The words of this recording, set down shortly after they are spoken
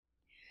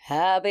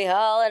Happy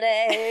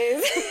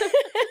holidays.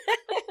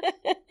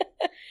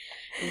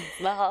 It's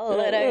the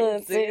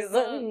holiday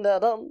season.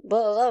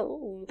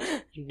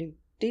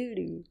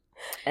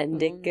 And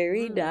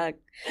dickory-dock.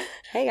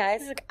 Hey,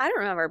 guys. I don't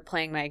remember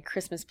playing my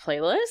Christmas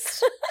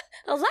playlist.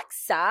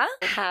 Alexa,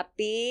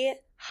 happy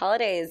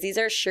holidays. These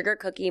are sugar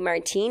cookie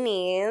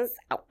martinis.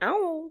 Ow,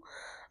 ow.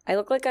 I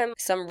look like I'm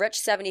some rich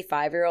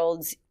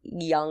 75-year-old's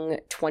young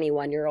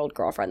 21-year-old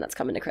girlfriend that's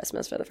coming to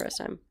Christmas for the first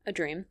time. A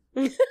dream.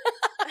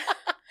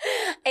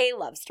 A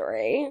love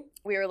story.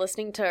 We were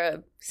listening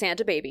to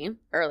Santa Baby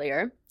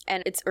earlier,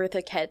 and it's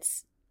Eartha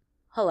Kitt's.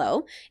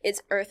 Hello.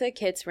 It's Eartha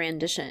Kitt's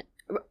rendition.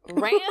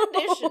 Okay,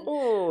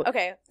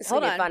 This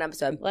hold will be on. a fun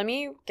episode. Let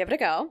me give it a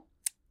go.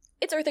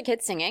 It's Eartha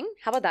Kitt singing.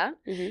 How about that?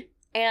 Mm-hmm.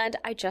 And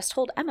I just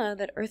told Emma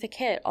that Eartha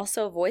Kitt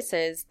also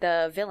voices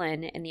the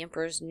villain in The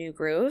Emperor's New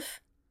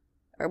Groove.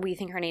 Or we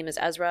think her name is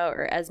Ezra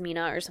or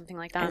Esmina or something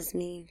like that.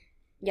 Esme.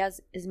 Yes,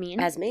 Esmine.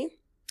 Esme?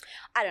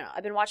 I don't know.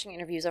 I've been watching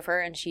interviews of her,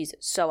 and she's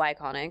so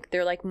iconic.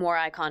 They're, like, more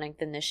iconic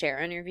than the Cher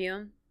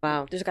interview.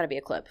 Wow. There's got to be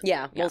a clip.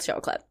 Yeah, we'll show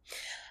a clip.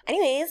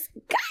 Anyways,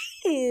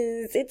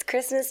 guys, it's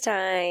Christmas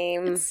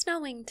time. It's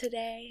snowing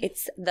today.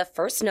 It's the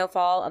first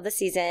snowfall of the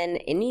season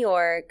in New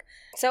York.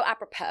 So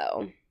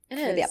apropos It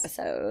for is. the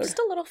episode. Just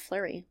a little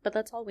flurry, but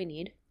that's all we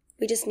need.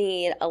 We just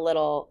need a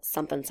little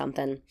something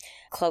something.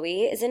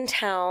 Chloe is in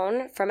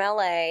town from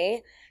LA.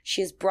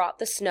 She's brought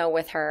the snow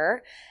with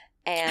her.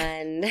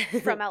 And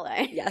From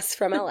LA. Yes,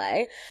 from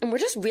LA. And we're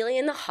just really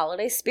in the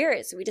holiday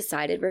spirit. So we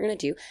decided we're going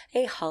to do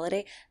a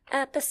holiday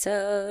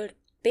episode.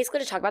 Basically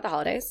to talk about the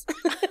holidays.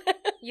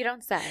 You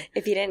don't say.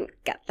 If you didn't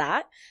get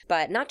that.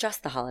 But not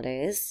just the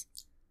holidays.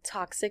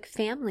 Toxic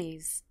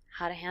families.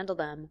 How to handle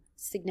them.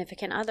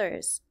 Significant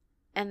others.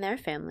 And their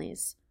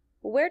families.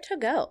 Where to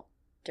go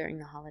during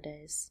the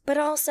holidays. But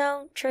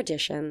also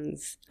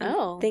traditions.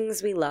 Oh.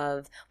 Things we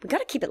love. We got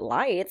to keep it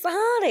light. It's the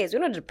holidays. We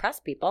don't want to depress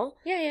people.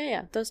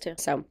 Yeah. Those two.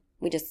 So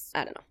we just,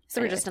 I don't know. So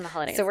we're just in the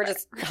holidays. So we're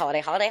just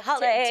holiday.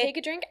 Take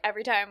a drink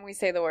every time we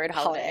say the word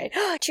holiday.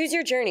 Choose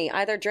your journey.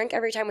 Either drink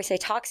every time we say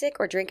toxic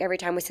or drink every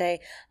time we say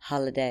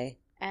holiday.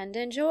 And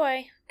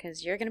enjoy,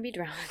 because you're going to be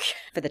drunk.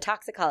 For the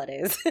toxic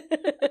holidays.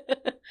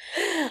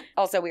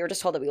 Also, we were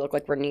just told that we look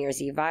like we're New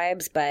Year's Eve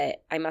vibes,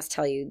 but I must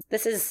tell you,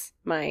 this is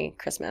my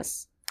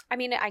Christmas. I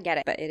mean, I get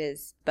it, but it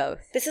is both.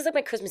 This is like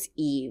my Christmas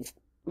Eve.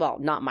 Well,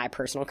 not my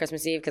personal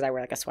Christmas Eve because I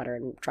wear like a sweater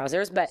and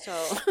trousers, but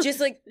just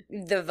like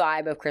the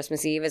vibe of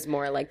Christmas Eve is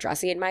more like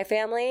dressy in my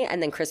family.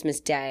 And then Christmas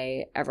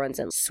Day, everyone's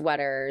in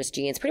sweaters,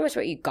 jeans, pretty much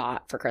what you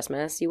got for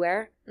Christmas you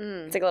wear.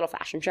 It's like a little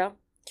fashion show.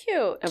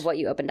 Cute. Of what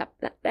you opened up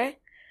that day.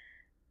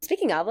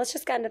 Speaking of, let's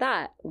just get into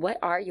that. What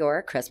are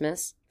your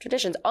Christmas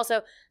traditions?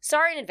 Also,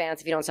 sorry in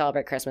advance if you don't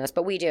celebrate Christmas,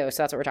 but we do,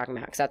 so that's what we're talking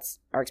about because that's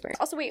our experience.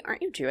 Also, wait,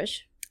 aren't you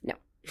Jewish? No.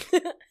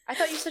 I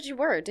thought you said you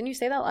were. Didn't you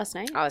say that last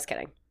night? I was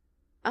kidding.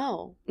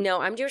 Oh.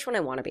 No, I'm Jewish when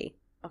I want to be.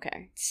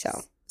 Okay.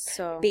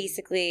 So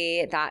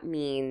basically that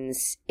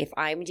means if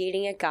I'm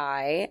dating a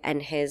guy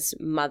and his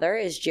mother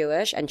is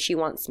Jewish and she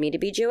wants me to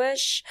be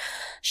Jewish,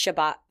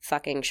 Shabbat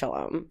fucking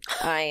shalom.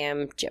 I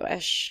am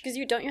Jewish. Because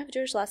don't you have a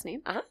Jewish last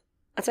name? Uh-huh.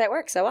 That's why it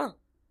works so well.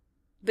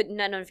 But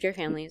none of your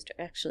family is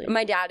actually.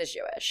 My dad is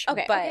Jewish.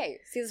 Okay, but okay.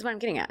 See, this is what I'm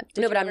getting at.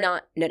 I'm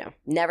not. No.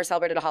 Never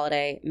celebrated a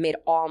holiday. Made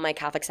all my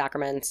Catholic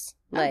sacraments.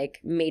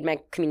 Made my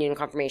communion and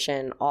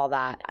confirmation, all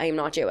that. I am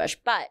not Jewish.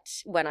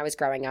 But when I was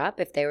growing up,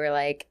 if they were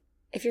like,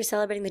 if you're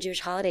celebrating the Jewish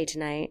holiday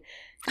tonight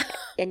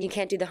and you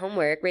can't do the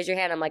homework, raise your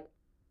hand. I'm like,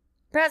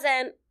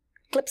 present.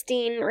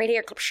 Klipstein, right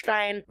here,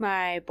 Klipstein.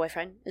 My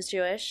boyfriend is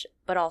Jewish,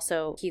 but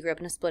also he grew up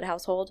in a split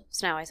household.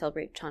 So now I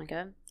celebrate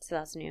Chanukah. So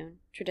that's a new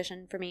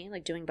tradition for me,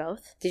 like doing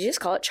both. Did you just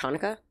call it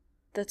Chanukah?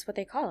 That's what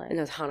they call it. And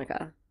it was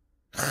Hanukkah.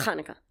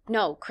 Hanukkah.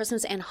 No,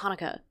 Christmas and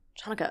Hanukkah.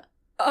 Chanukah.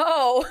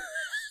 Oh.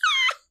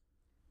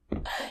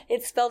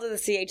 It's spelled with a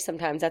CH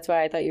sometimes. That's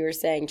why I thought you were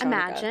saying Chanukah.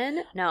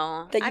 Imagine.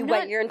 No. That you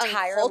went your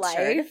entire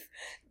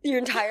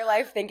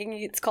life thinking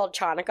it's called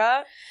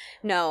Chanukah?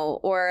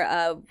 No.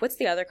 Or what's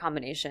the other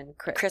combination?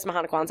 Christmas,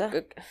 Hanukkah,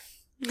 Kwanzaa?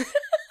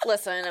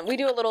 Listen, we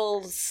do a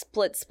little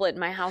split in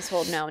my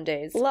household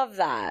nowadays. Love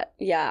that.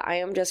 Yeah, I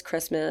am just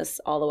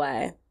Christmas all the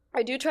way.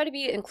 I do try to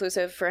be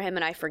inclusive for him,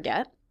 and I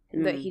forget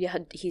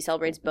that he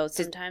celebrates both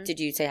sometimes. Did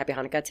you say Happy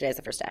Hanukkah? Today is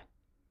the first day.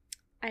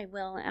 I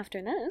will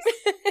after this.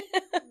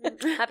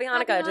 Happy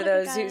Hanukkah to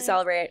those who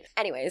celebrate.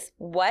 Anyways,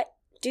 what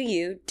do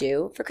you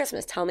do for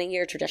Christmas? Tell me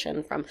your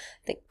tradition from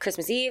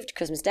Christmas Eve to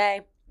Christmas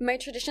Day. My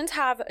traditions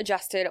have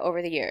adjusted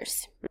over the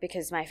years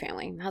because my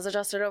family has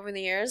adjusted over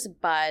the years,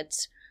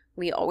 but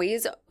we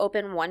always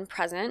open one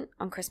present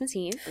on Christmas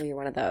Eve. Oh, you're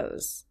one of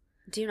those.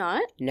 Do you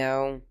not?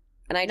 No.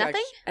 And I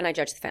Nothing?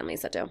 judge the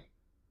families that do.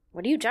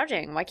 What are you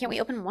judging? Why can't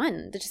we open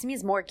one? That just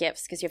means more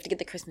gifts because you have to get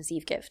the Christmas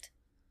Eve gift.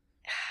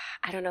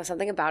 I don't know.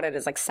 Something about it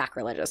is like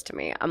sacrilegious to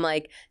me. I'm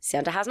like,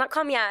 Santa has not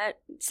come yet,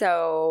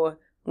 so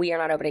we are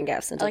not opening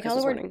gifts until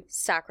Christmas morning. Word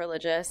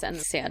sacrilegious and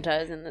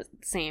Santa is in the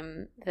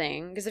same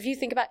thing. Because if you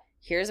think about,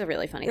 here's a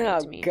really funny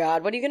thing to me. Oh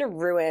God, what are you gonna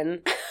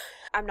ruin?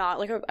 I'm not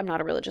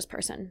a religious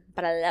person,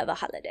 but I love a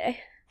holiday.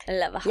 I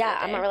love a holiday. Yeah,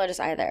 I'm not religious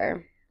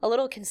either. A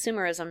little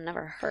consumerism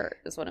never hurt,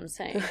 is what I'm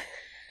saying.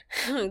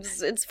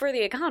 It's for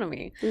the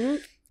economy. Mm-hmm.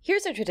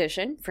 Here's a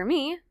tradition for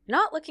me,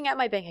 not looking at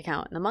my bank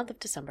account in the month of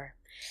December.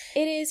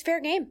 It is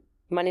fair game.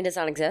 Money does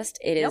not exist.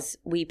 It is,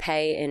 we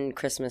pay in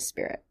Christmas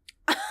spirit.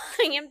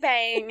 I am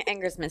paying in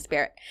Christmas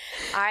spirit.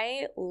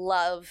 I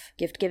love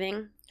gift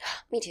giving.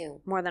 Me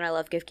too. More than I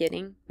love gift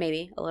giving.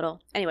 Maybe a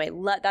little. Anyway,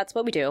 that's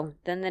what we do.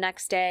 Then the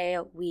next day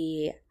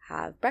we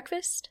have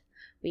breakfast.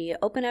 We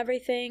open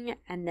everything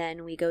and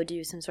then we go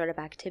do some sort of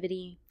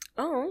activity.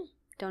 Oh.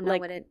 Don't know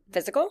like what it...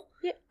 Physical?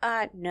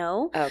 Yeah,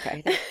 no.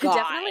 Okay. Thank God.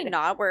 Definitely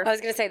not. I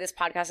was going to say this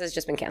podcast has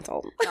just been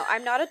canceled. No,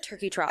 I'm not a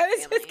turkey trot I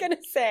was family. just going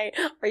to say,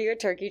 are you a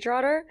turkey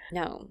trotter?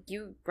 No.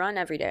 You run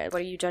every day.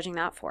 What are you judging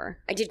that for?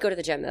 I did go to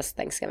the gym this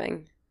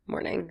Thanksgiving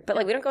morning, but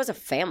like we don't go as a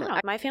family. No,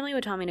 my family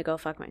would tell me to go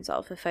fuck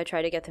myself. If I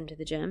try to get them to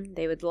the gym,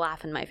 they would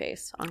laugh in my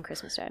face on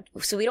Christmas Day.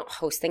 So we don't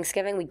host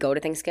Thanksgiving. We go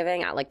to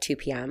Thanksgiving at like 2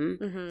 p.m.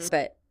 Mm-hmm.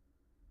 But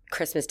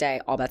Christmas Day,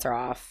 all bets are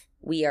off.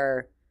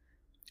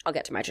 I'll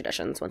get to my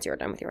traditions once you're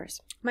done with yours.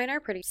 Mine are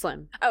pretty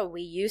slim. Oh,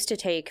 we used to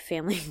take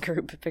family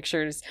group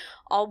pictures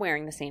all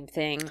wearing the same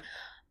thing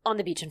on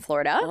the beach in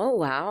Florida. Oh,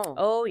 wow.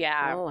 Oh,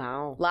 yeah. Oh,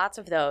 wow. Lots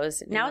of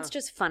those. Now Yeah. it's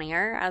just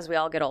funnier as we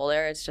all get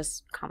older. It's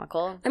just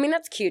comical. I mean,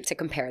 that's cute to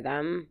compare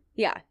them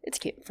Yeah, it's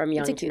cute. from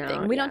young It's a to cute now.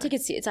 thing. We yeah. don't take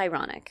it it's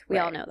ironic. We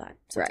all Right. know that.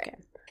 So Right. it's okay.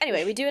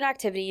 Anyway, we do an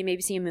activity,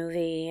 maybe see a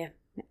movie,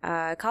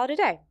 call it a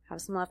day. Have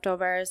some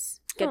leftovers,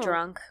 get Oh.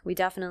 drunk. We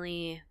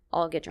definitely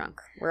all get drunk.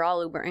 We're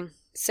all Ubering.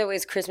 So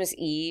is Christmas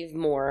Eve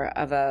more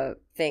of a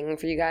thing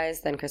for you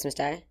guys than Christmas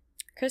Day?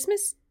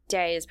 Christmas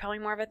Day is probably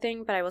more of a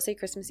thing, but I will say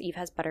Christmas Eve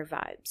has better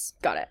vibes.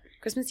 Got it.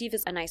 Christmas Eve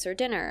is a nicer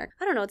dinner.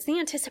 I don't know. It's the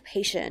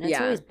anticipation. It's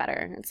Yeah. always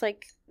better. It's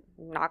like,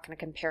 I'm not going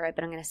to compare it,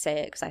 but I'm going to say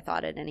it because I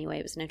thought it anyway.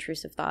 It was an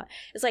intrusive thought.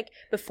 It's like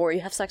before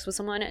you have sex with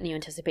someone and you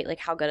anticipate like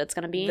how good it's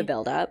going to be. The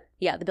build up.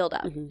 Yeah, the build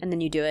up. Mhm. And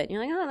then you do it and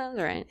you're like, oh, that was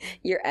all right.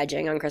 You're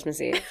edging on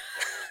Christmas Eve.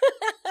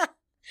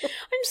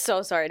 I'm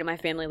so sorry to my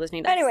family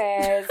listening to this.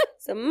 Anyways,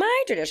 so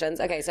my traditions.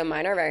 Okay, so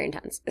mine are very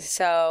intense.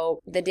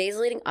 So the days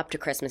leading up to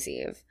Christmas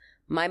Eve,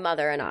 my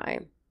mother and I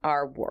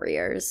are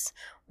warriors.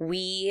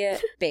 We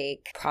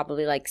bake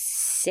probably like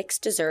 6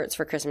 desserts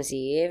for Christmas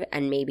Eve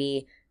and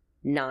maybe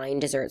 9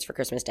 desserts for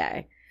Christmas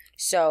Day.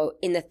 So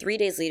in the 3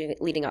 days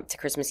leading up to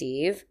Christmas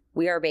Eve,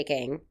 we are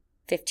baking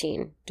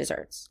 15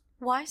 desserts.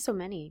 Why so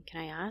many, can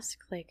I ask?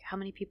 Like, how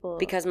many people?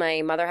 Because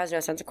my mother has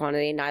no sense of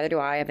quantity, neither do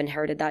I. I've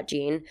inherited that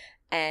gene.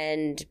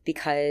 And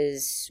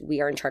because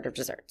we are in charge of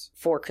desserts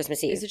for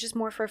Christmas Eve. Is it just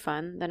more for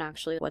fun than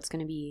actually what's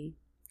going to be?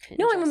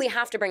 No, I mean, we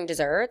have to bring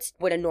desserts.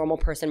 Would a normal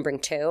person bring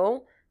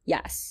 2?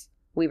 Yes.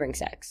 We bring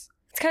 6.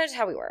 It's kind of just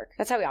how we work.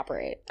 That's how we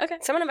operate. Okay.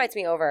 Someone invites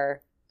me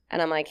over,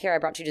 and I'm like, here, I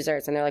brought 2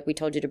 desserts. And they're like, we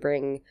told you to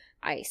bring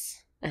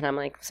ice. And I'm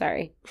like,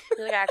 sorry.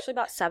 You're like, I actually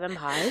bought 7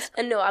 pies.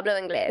 And no hablo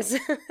inglés.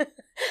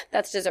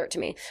 That's dessert to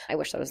me. I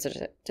wish that was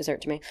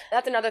dessert to me.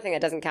 That's another thing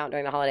that doesn't count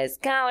during the holidays.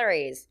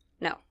 Calories.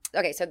 No.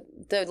 Okay, so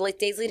the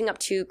days leading up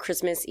to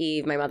Christmas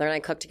Eve, my mother and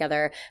I cook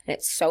together, and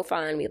it's so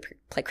fun. We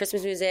play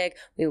Christmas music,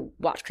 we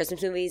watch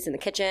Christmas movies in the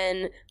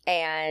kitchen,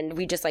 and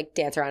we just like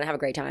dance around and have a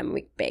great time.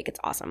 We bake, it's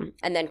awesome.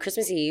 And then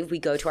Christmas Eve, we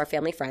go to our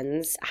family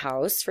friend's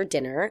house for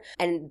dinner,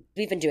 and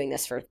we've been doing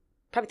this for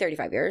probably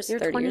 35 years. You're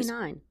 30 years.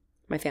 29.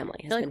 My family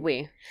has You're like,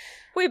 been.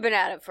 we've been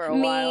at it for a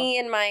while. Me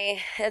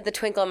and the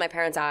twinkle in my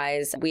parents'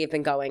 eyes, we have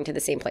been going to the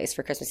same place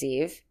for Christmas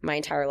Eve my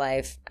entire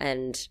life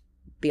and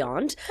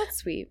beyond. That's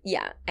sweet.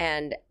 Yeah,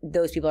 and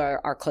those people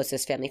are our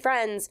closest family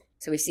friends.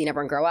 So we've seen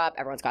everyone grow up.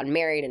 Everyone's gotten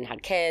married and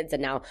had kids,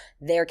 and now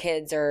their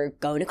kids are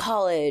going to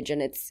college,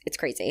 and it's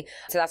crazy.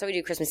 So that's what we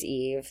do Christmas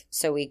Eve.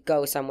 So we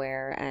go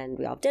somewhere and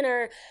we all have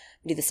dinner.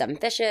 We do the 7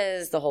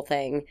 fishes, the whole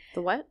thing.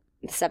 The what?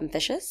 The 7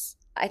 fishes.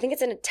 I think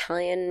it's an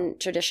Italian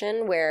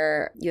tradition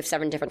where you have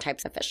 7 different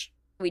types of fish.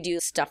 We do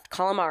stuffed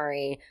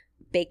calamari,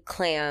 baked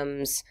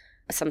clams,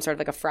 some sort of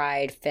like a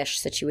fried fish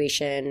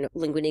situation,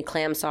 linguine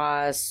clam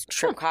sauce,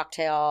 shrimp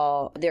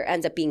cocktail. There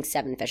ends up being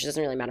 7 fish. It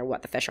doesn't really matter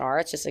what the fish are.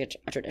 It's just like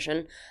a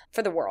tradition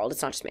for the world.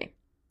 It's not just me.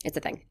 It's a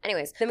thing.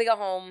 Anyways, then we go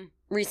home.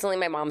 Recently,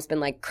 my mom's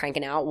been like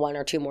cranking out 1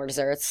 or 2 more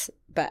desserts,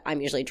 but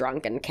I'm usually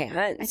drunk and can't.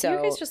 I think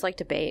you guys just like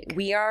to bake.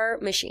 We are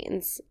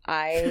machines.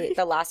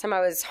 The last time I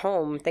was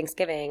home,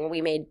 Thanksgiving,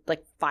 we made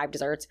like 5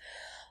 desserts.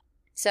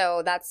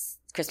 So that's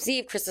Christmas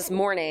Eve, Christmas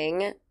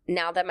morning.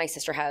 Now that my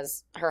sister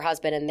has her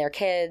husband and their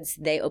kids,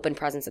 they open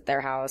presents at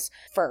their house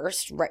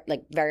first, right,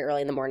 like very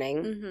early in the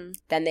morning. Mm-hmm.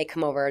 Then they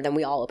come over, then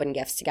we all open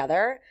gifts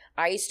together.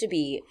 I used to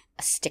be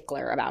a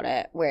stickler about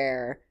it,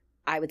 where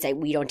I would say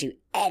we don't do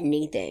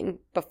anything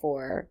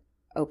before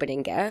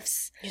opening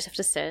gifts. You just have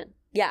to sit.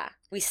 Yeah,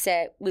 we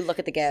sit, we look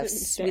at the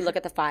gifts, we look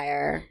at the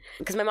fire.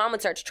 Because my mom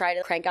would start to try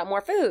to crank out more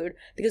food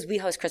because we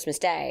host Christmas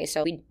Day.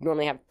 So we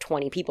normally have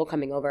 20 people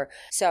coming over.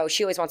 So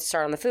she always wants to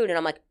start on the food. And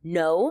I'm like,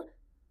 no,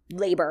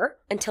 labor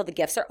until the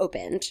gifts are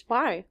opened.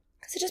 Why?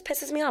 Because it just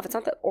pisses me off. It's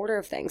not the order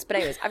of things. But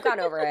anyways, I've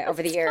gotten over it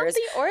over the years.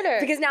 Not the order.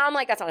 Because now I'm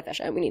like, that's not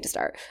efficient. We need to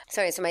start.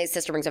 So anyway, so my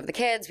sister brings over the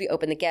kids. We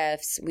open the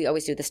gifts. We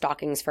always do the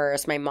stockings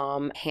first. My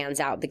mom hands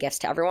out the gifts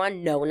to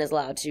everyone. No one is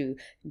allowed to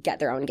get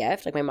their own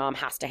gift. Like my mom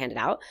has to hand it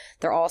out.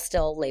 They're all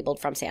still labeled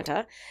from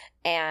Santa.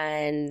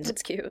 And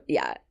That's cute.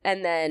 yeah.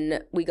 And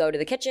then we go to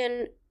the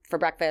kitchen for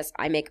breakfast.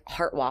 I make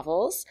heart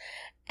waffles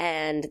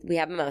and we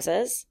have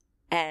mimosas.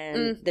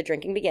 And the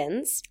drinking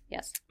begins.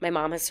 Yes. My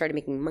mom has started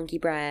making monkey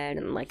bread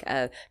and like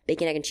a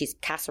bacon, egg, and cheese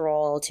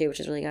casserole too, which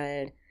is really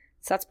good.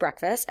 So that's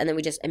breakfast. And then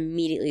we just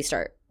immediately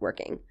start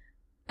working.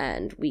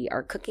 And we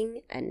are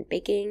cooking and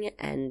baking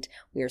and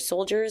we are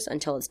soldiers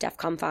until it's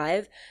DEFCON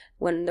 5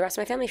 when the rest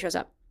of my family shows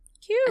up.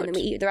 Cute. And then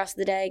we eat the rest of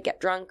the day, get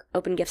drunk,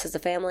 open gifts as a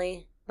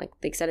family, like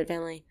the extended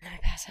family. And then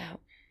I pass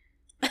out.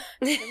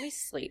 Then we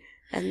sleep.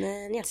 And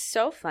then, yeah. It's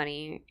so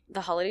funny.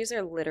 The holidays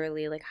are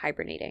literally like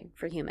hibernating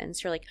for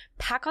humans. You're like,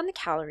 pack on the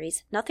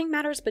calories. Nothing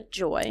matters but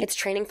joy. It's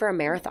training for a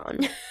marathon.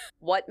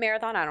 What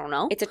marathon? I don't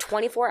know. It's a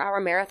 24-hour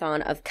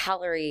marathon of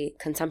calorie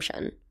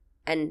consumption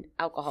and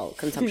alcohol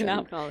consumption.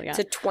 Alcohol, yeah.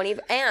 So 20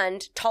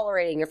 and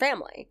tolerating your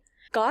family.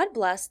 God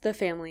bless the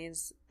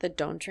families that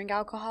don't drink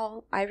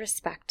alcohol. I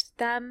respect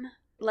them.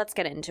 Let's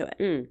get into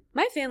it.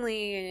 My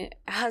family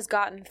has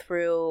gotten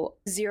through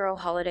 0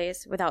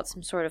 holidays without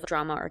some sort of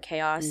drama or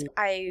chaos.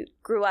 I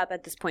grew up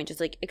at this point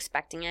just like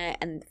expecting it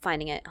and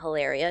finding it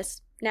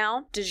hilarious.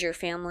 Now, does your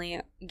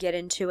family get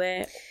into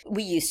it?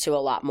 We used to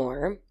a lot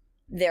more.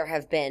 There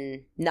have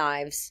been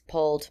knives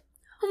pulled.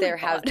 There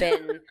have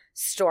been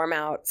storm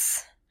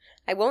outs.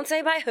 I won't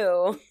say by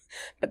who,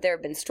 but there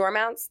have been storm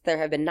outs. There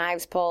have been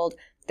knives pulled.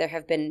 There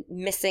have been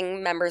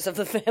missing members of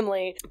the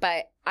family.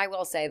 But I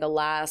will say the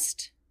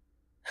last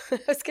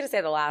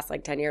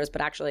like 10 years, but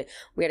actually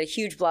we had a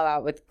huge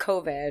blowout with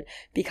COVID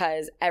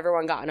because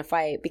everyone got in a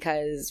fight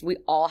because we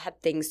all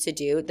had things to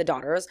do, the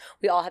daughters,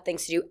 we all had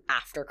things to do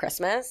after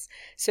Christmas.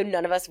 So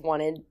none of us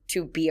wanted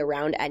to be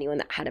around anyone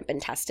that hadn't been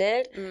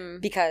tested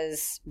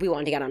because we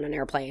wanted to get on an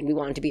airplane. We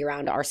wanted to be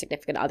around our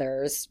significant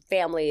others,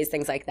 families,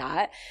 things like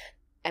that.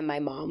 And my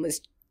mom was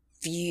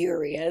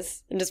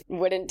furious and just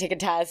wouldn't take a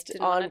test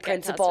on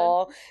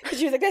principle.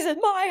 She was like, this is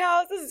my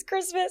house. This is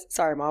Christmas.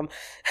 Sorry, Mom.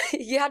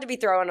 You had to be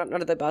thrown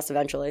under the bus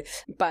eventually.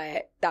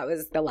 But that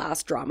was the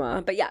last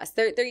drama. But yes,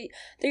 there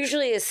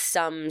usually is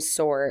some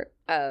sort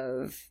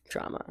of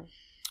drama.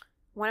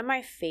 One of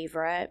my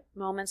favorite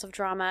moments of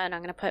drama, and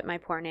I'm going to put my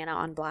poor Nana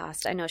on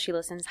blast. I know she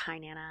listens. Hi,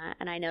 Nana.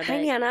 And I know Hi,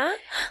 that Nana.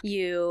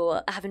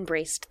 You have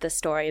embraced the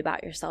story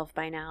about yourself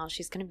by now.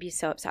 She's going to be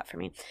so upset for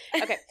me.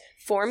 Okay.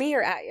 For me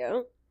or at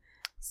you?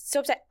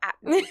 So upset at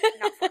me,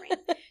 not for me.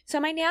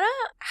 So my Nana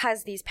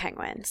has these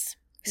penguins.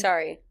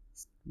 Sorry.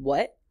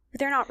 What?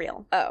 They're not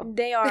real. Oh.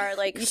 They are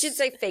like... You should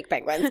say fake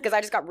penguins because I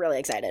just got really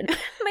excited. My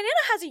Nana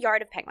has a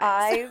yard of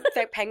penguins.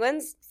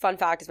 Penguins, fun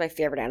fact, is my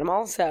favorite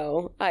animal.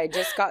 So I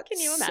just got... Can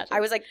you imagine?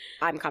 I was like,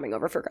 I'm coming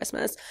over for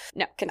Christmas.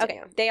 No.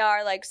 Continue. Okay. They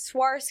are like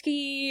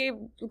Swarovski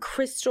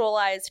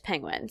crystallized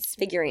penguins.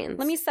 Figurines.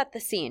 Let me set the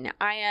scene.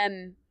 I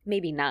am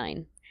maybe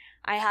 9.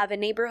 I have a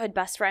neighborhood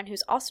best friend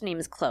who's also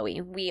named Chloe.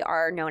 We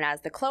are known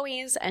as the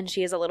Chloes, and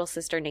she has a little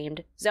sister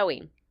named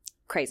Zoe.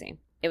 Crazy.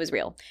 It was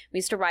real. We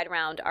used to ride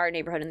around our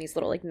neighborhood in these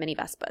little like mini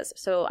Vespas.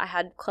 So I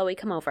had Chloe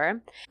come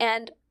over,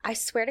 and I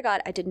swear to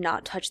God, I did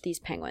not touch these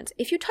penguins.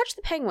 If you touch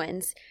the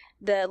penguins,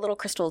 the little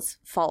crystals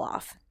fall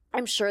off.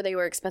 I'm sure they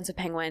were expensive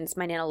penguins.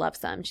 My Nana loves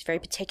them. She's very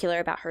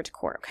particular about her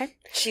decor, okay?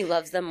 She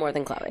loves them more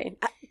than Chloe.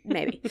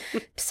 Maybe.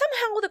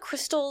 Somehow the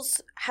crystals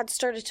had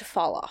started to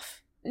fall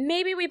off.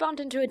 Maybe we bumped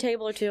into a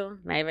table or two.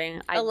 Maybe.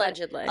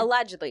 Allegedly.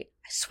 Allegedly.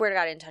 I swear to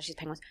God, I didn't touch these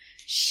penguins.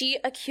 She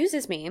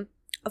accuses me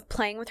of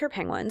playing with her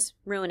penguins,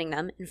 ruining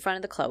them in front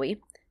of the Chloe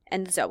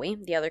and Zoe,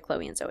 the other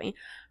Chloe and Zoe.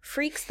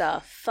 Freaks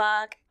the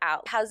fuck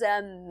out. Has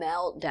a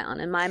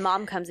meltdown. And my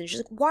mom comes in. She's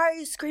like, why are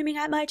you screaming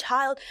at my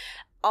child?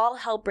 All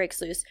hell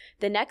breaks loose.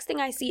 The next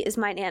thing I see is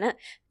my Nana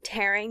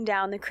tearing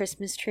down the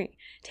Christmas tree.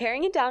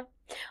 Tearing it down.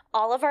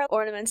 All of our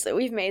ornaments that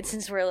we've made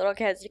since we were little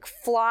kids, like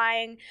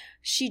flying.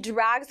 She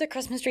drags the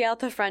Christmas tree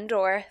out the front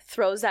door,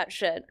 throws that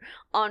shit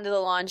onto the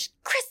lawn.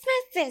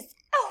 Christmas is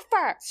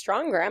over.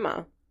 Strong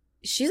grandma.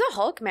 She's a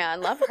Hulk,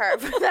 man. Love her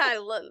for that.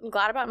 I'm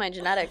glad about my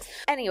genetics.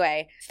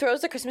 Anyway,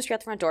 throws the Christmas tree out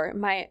the front door.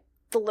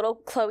 The little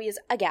Chloe is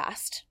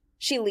aghast.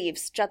 She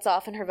leaves, jets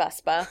off in her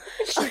Vespa.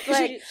 She's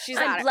like,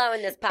 I'm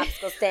blowing this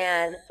popsicle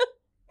stand.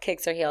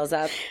 Kicks her heels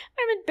up.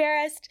 I'm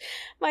embarrassed.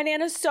 My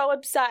Nana's so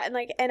upset and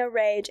like in a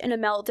rage, in a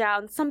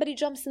meltdown. Somebody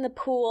jumps in the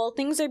pool.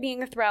 Things are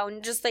being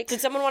thrown. Just like, did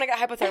someone want to get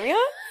hypothermia?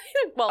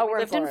 Well, we we're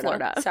lived in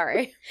Florida.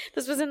 Sorry.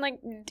 This was in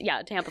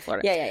Tampa,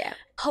 Florida. Yeah.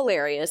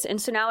 Hilarious.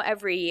 And so now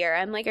every year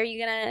I'm like, do you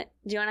want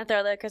to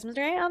throw the Christmas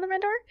tree on the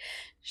front door?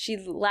 She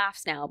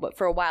laughs now, but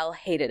for a while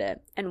hated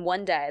it. And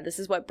one day, this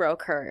is what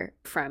broke her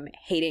from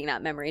hating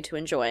that memory to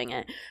enjoying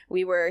it.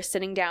 We were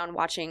sitting down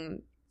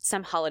watching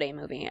some holiday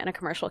movie and a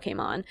commercial came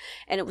on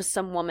and it was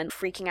some woman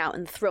freaking out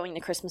and throwing the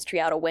Christmas tree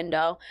out a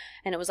window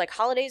and it was like,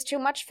 holiday's too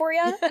much for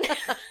you? I was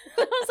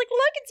like,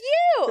 look, it's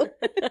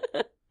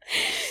you.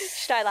 She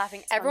started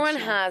laughing. Everyone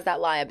has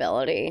that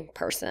liability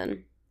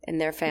person. and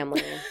their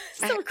family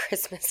at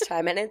Christmas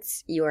time, and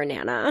it's your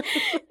Nana.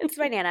 It's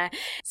my Nana.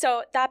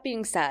 So that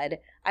being said,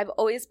 I've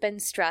always been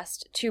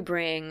stressed to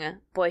bring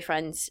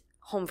boyfriends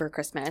home for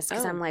Christmas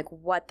because I'm like,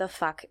 what the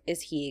fuck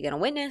is he gonna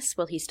witness?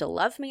 Will he still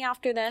love me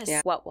after this?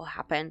 Yeah. What will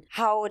happen?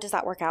 How does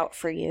that work out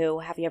for you?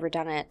 Have you ever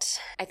done it?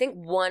 I think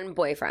one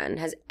boyfriend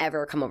has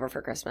ever come over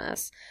for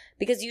Christmas,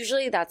 because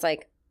usually that's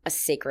like a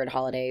sacred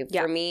holiday.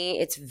 For me,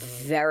 it's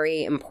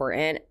very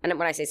important. And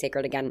when I say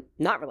sacred, again,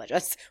 not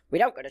religious. We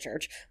don't go to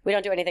church. We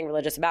don't do anything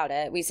religious about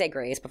it. We say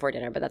grace before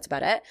dinner, but that's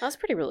about it. That's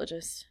pretty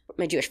religious.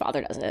 My Jewish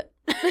father does it.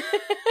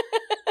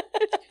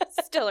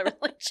 Still a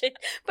religion,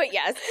 but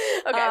yes.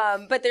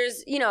 Okay. But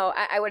there's, you know,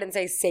 I wouldn't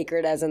say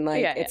sacred as in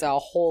like it's a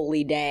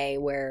holy day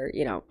where,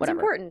 you know, whatever.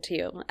 It's important to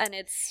you. And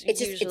it's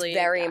usually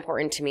very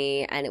important to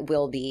me, and it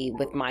will be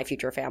with my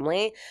future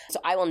family.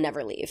 So I will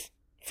never leave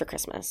for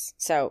Christmas.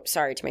 So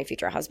sorry to my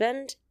future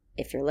husband,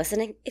 if you're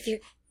listening, if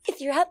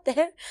you're out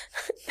there,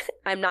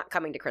 I'm not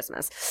coming to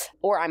Christmas,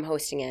 or I'm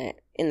hosting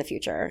it in the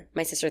future.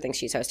 My sister thinks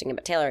she's hosting it,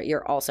 but Taylor,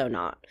 you're also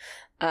not.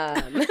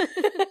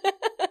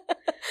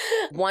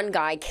 One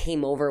guy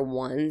came over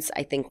once,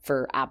 I think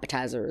for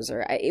appetizers,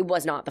 or it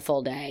was not the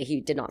full day. He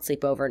did not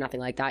sleep over,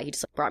 nothing like that. He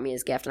just brought me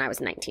his gift, and I was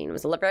 19. It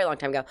was a very long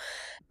time ago.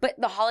 But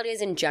the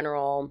holidays in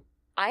general,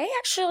 I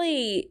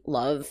actually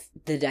love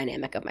the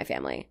dynamic of my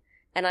family.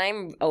 And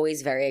I'm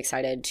always very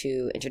excited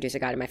to introduce a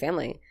guy to my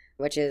family,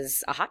 which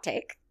is a hot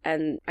take.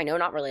 And I know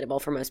not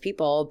relatable for most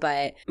people,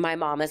 but my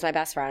mom is my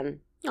best friend.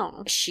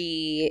 Aww.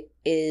 She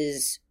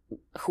is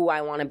who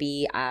I want to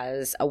be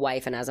as a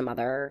wife and as a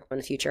mother in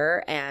the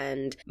future.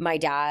 And my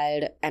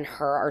dad and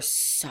her are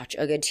such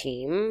a good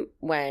team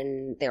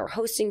when they're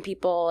hosting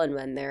people and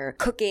when they're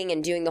cooking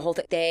and doing the whole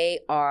thing. They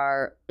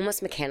are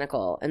almost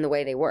mechanical in the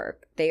way they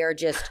work. They are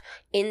just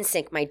in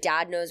sync. My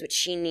dad knows what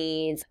she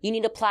needs. You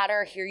need a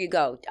platter? Here you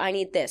go. I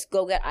need this.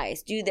 Go get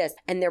ice. Do this.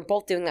 And they're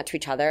both doing that to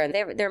each other. And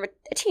they're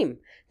a team.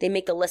 They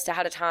make the list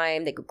ahead of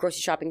time. They go grocery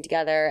shopping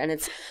together. And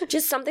it's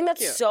just something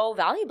that's so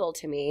valuable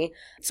to me.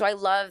 So I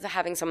love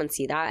having someone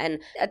see that. And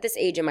at this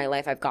age in my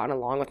life, I've gotten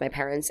along with my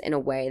parents in a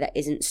way that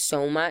isn't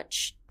so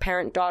much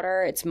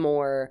parent-daughter. It's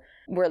more,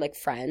 we're like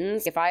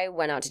friends. If I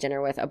went out to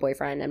dinner with a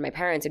boyfriend and my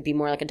parents, it'd be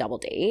more like a double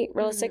date,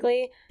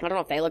 realistically. I don't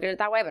know if they look at it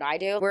that way, but I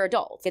do. We're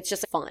adults. It's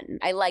just fun.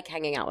 I like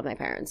hanging out with my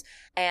parents.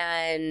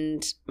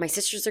 And my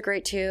sisters are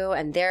great too.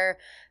 And their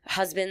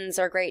husbands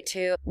are great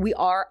too. We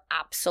are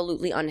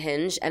absolutely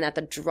unhinged. And at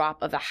the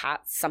drop of a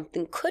hat,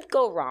 something could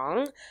go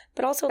wrong.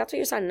 But also, that's what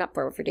you're signing up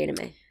for if you're dating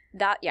me.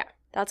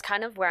 That's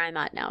kind of where I'm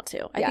at now,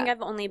 too. I think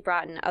I've only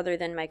brought in, other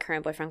than my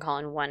current boyfriend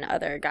Colin, one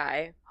other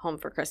guy home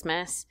for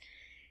Christmas.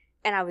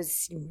 And I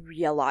was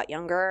a lot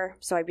younger,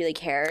 so I really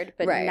cared.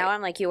 But now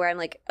I'm like you, where I'm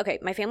like, okay,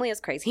 my family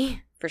is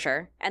crazy, for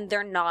sure. And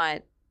they're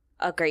not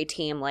a great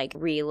team, like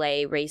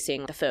relay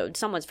racing the food.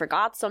 Someone's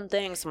forgot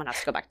something. Someone has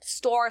to go back to the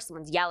store.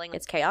 Someone's yelling.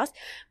 It's chaos.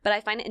 But I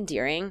find it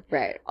endearing.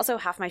 Right. Also,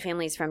 half my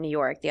family's from New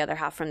York. The other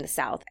half from the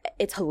South.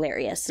 It's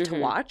hilarious to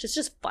watch. It's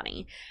just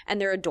funny. And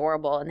they're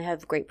adorable. And they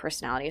have great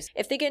personalities.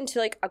 If they get into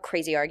like a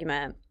crazy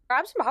argument,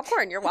 grab some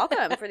popcorn. You're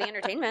welcome for the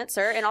entertainment,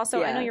 sir. And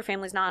also, I know your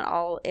family's not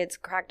all it's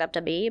cracked up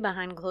to be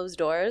behind closed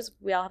doors.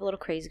 We all have a little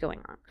crazy going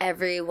on.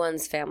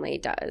 Everyone's family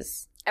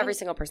does. Every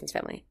single person's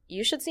family.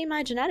 You should see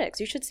my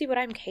genetics. You should see what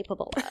I'm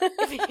capable of.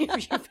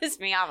 If you piss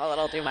me off a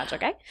little too much,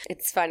 okay?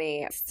 It's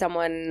funny.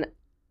 Someone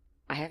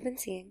I have been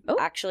seeing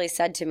actually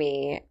said to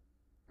me,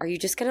 are you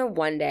just going to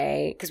one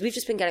day, because we've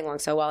just been getting along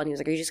so well, and he was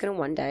like, are you just going to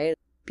one day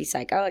be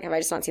psycho? Like, have I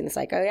just not seen the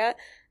psycho yet?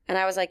 And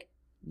I was like,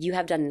 you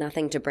have done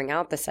nothing to bring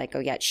out the psycho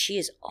yet. She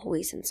is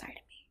always inside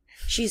of me.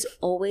 She's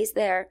always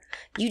there.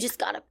 You just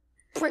got to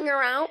bring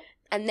her out,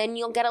 and then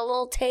you'll get a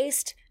little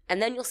taste,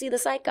 and then you'll see the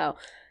psycho.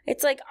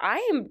 It's like,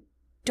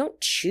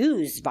 don't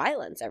choose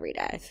violence every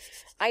day.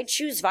 I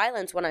choose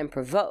violence when I'm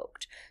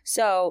provoked.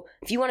 So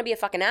if you want to be a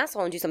fucking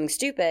asshole and do something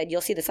stupid, you'll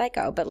see the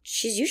psycho. But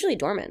she's usually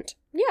dormant.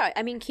 Yeah,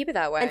 I mean, keep it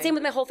that way. And same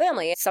with my whole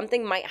family.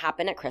 Something might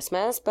happen at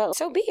Christmas, but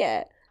so be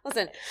it.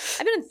 Listen,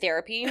 I've been in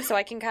therapy, so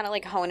I can kind of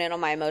like hone in on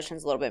my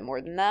emotions a little bit more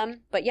than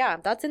them. But yeah,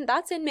 that's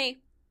in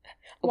me.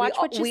 Watch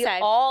what you say.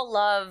 We all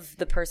love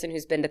the person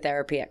who's been to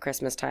therapy at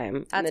Christmas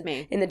time. That's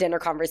me. In the dinner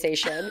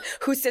conversation,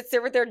 who sits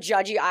there with their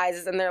judgy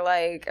eyes and they're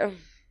like...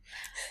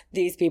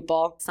 These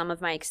people. Some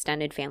of my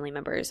extended family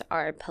members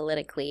are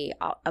politically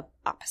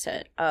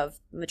opposite of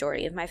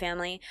majority of my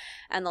family,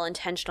 and they'll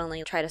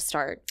intentionally try to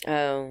start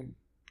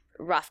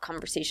rough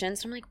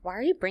conversations. So I'm like, why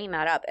are you bringing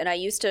that up? And I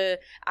used to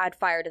add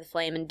fire to the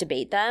flame and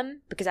debate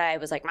them because I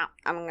was like,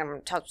 I'm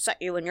going to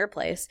set you in your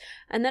place.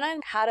 And then I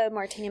had a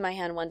martini in my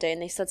hand one day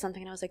and they said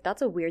something and I was like,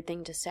 that's a weird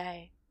thing to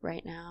say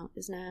right now,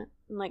 isn't it?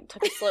 And like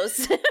took a slow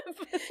sip.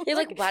 You're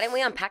like, why didn't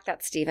we unpack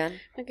that, Steven?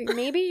 Like,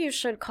 maybe you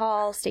should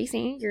call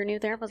Stacy, your new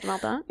therapist,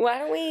 about that. Why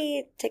don't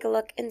we take a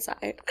look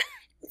inside?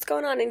 What's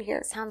going on in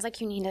here? Sounds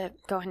like you need to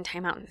go ahead and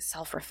time out and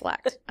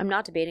self-reflect. I'm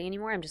not debating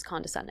anymore. I'm just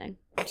condescending.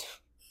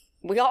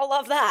 We all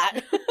love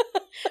that.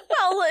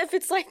 Well, if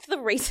it's like the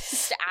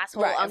racist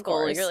asshole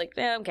uncle, you're like,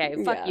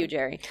 okay, fuck you,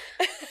 Jerry.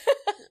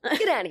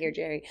 Get out of here,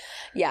 Jerry.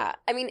 Yeah,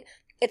 I mean,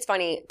 It's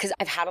funny because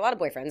I've had a lot of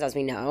boyfriends, as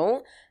we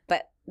know,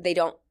 but they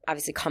don't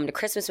obviously come to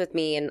Christmas with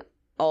me. And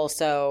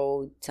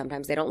also,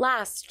 sometimes they don't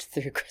last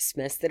through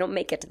Christmas. They don't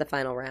make it to the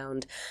final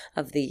round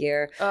of the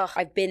year. Ugh.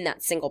 I've been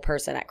that single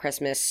person at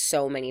Christmas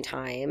so many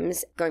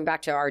times. Going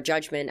back to our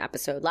judgment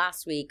episode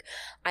last week,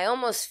 I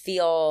almost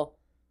feel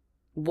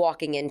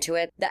walking into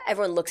it that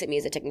everyone looks at me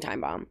as a ticking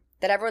time bomb.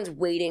 That everyone's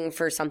waiting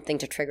for something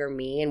to trigger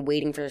me and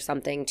waiting for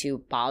something to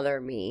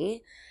bother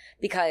me.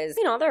 Because,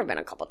 you know, there have been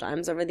a couple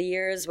times over the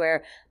years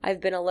where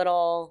I've been a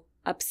little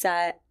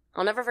upset.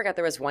 I'll never forget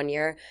there was one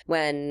year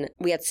when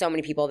we had so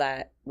many people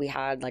that we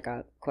had like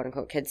a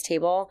quote-unquote kids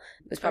table.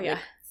 It was probably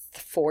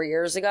 4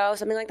 years ago,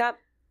 something like that.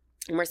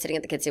 And we're sitting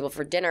at the kids table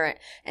for dinner,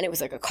 and it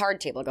was like a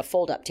card table, like a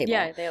fold-up table.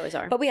 Yeah, they always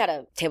are. But we had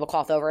a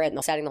tablecloth over it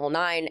and setting the whole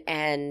nine.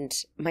 And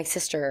my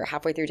sister,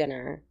 halfway through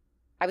dinner,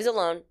 I was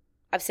alone.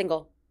 I was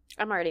single.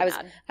 I'm already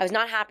mad. I was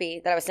not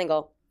happy that I was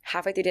single.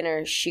 Halfway through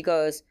dinner, she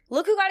goes,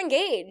 "Look who got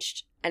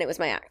engaged." And it was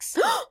my ex.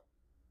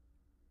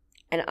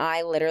 And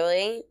I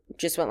literally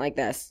just went like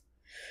this.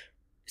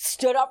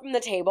 Stood up from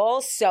the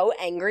table, so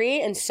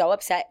angry and so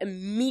upset.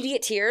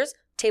 Immediate tears.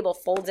 Table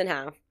folds in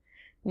half.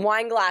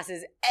 Wine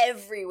glasses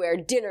everywhere.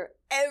 Dinner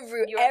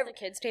everywhere. You were at the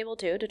kids' table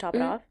too to top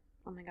it off?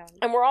 Oh my God.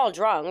 And we're all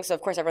drunk, so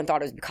of course everyone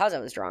thought it was because I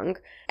was drunk.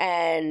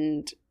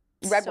 And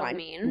red So wine.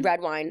 mean.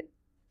 Red wine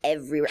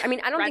everywhere. I mean,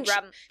 I don't think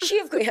she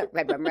of course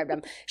red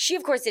rum. She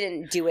of course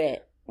didn't do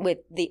it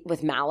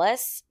with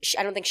malice.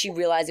 I don't think she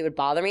realized it would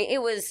bother me.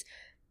 It was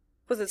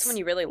it someone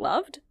you really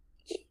loved?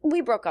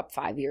 We broke up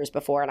 5 years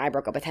before, and I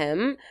broke up with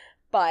him.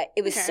 But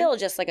it was still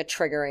just like a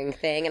triggering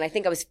thing. And I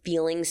think I was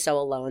feeling so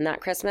alone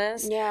that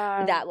Christmas.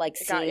 Yeah. That like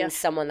seeing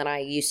someone that I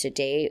used to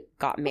date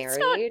got married. It's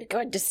not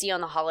good to see on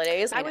the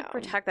holidays. I would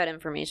protect that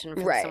information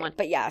from someone.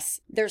 But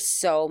yes, there's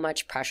so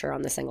much pressure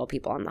on the single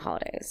people on the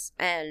holidays.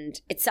 And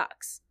it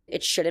sucks.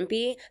 It shouldn't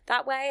be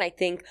that way. I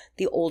think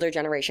the older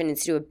generation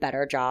needs to do a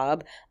better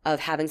job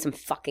of having some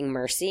fucking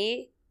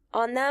mercy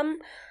on them.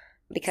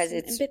 Because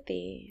it's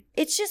empathy.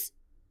 It's just,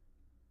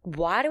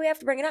 why do we have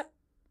to bring it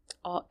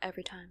up?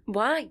 Every time.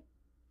 Why?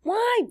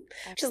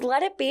 Just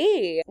let it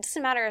be. It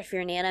doesn't matter if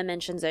your Nana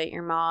mentions it,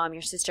 your mom,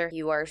 your sister,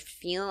 you are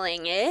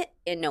feeling it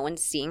and no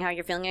one's seeing how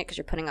you're feeling it because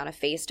you're putting on a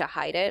face to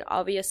hide it,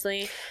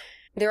 obviously.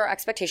 There are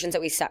expectations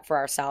that we set for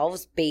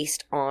ourselves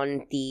based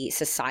on the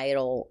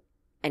societal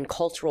and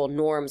cultural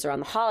norms around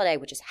the holiday,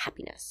 which is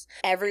happiness.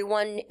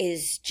 Everyone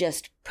is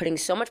just putting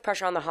so much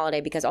pressure on the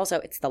holiday because also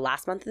it's the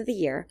last month of the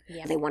year.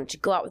 Yeah. They want to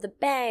go out with a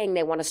bang.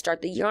 They want to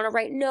start the year on a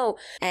right note.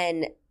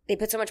 And they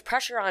put so much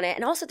pressure on it.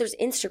 And also there's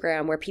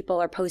Instagram where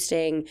people are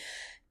posting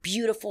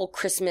beautiful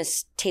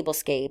Christmas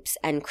tablescapes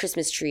and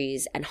Christmas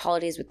trees and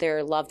holidays with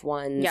their loved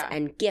ones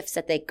and gifts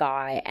that they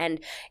got.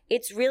 And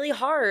it's really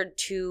hard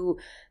to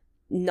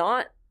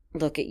not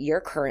look at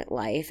your current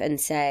life and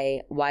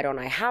say, why don't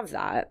I have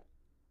that?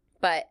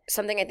 But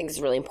something I think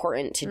is really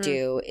important to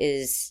do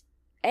is,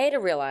 to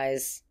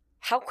realize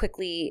how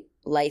quickly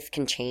life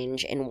can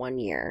change in 1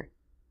 year.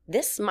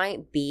 This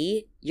might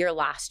be your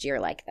last year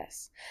like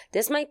this.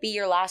 This might be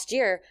your last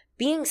year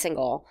being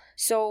single.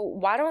 So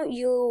why don't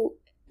you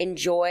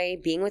enjoy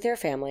being with your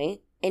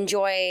family,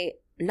 enjoy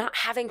not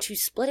having to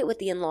split it with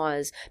the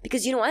in-laws?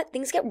 Because you know what?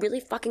 Things get really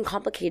fucking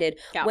complicated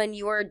when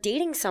you're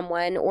dating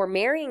someone or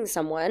marrying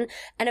someone,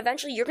 and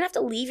eventually you're going to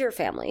have to leave your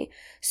family.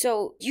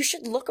 So you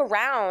should look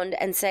around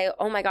and say,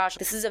 oh my gosh,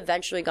 this is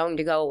eventually going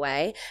to go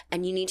away.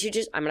 And you need to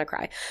just, I'm going to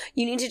cry.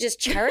 You need to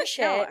just cherish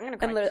it. No, I'm going to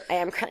cry. I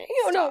am crying.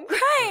 Oh no, I'm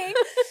crying.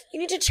 You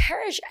need to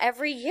cherish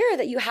every year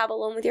that you have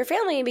alone with your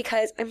family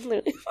because I'm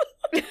literally,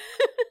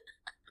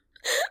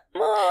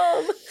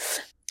 Mom.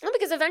 No,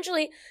 because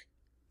eventually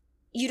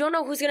you don't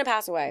know who's going to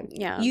pass away.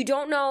 Yeah. You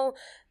don't know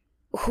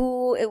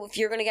who, if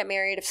you're going to get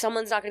married, if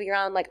someone's not going to be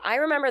around. Like, I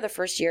remember the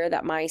first year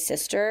that my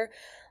sister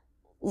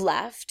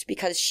left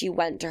because she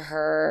went to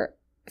her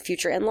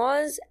future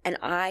in-laws, and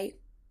I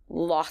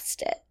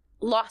lost it.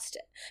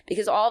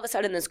 Because all of a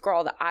sudden this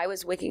girl that I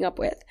was waking up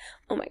with,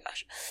 oh my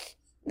gosh,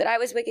 that I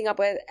was waking up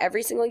with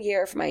every single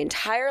year for my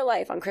entire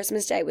life on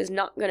Christmas Day was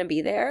not going to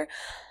be there.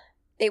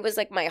 It was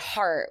like my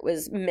heart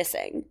was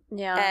missing.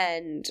 Yeah.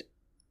 And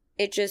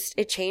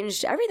it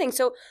changed everything.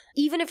 So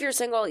even if you're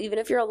single, even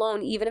if you're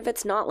alone, even if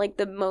it's not like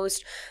the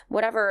most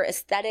whatever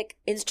aesthetic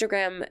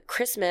Instagram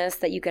Christmas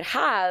that you could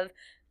have,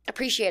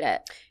 appreciate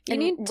it. You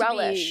need to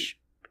relish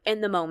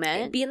in the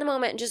moment. Be in the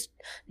moment and just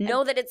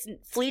know that it's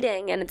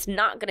fleeting and it's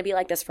not going to be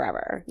like this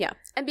forever. Yeah.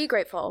 And be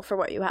grateful for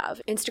what you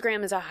have.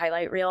 Instagram is a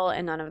highlight reel,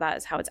 and none of that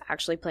is how it's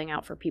actually playing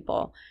out for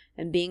people.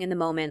 And being in the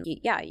moment,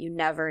 you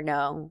never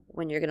know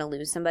when you're going to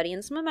lose somebody.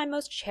 And some of my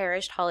most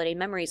cherished holiday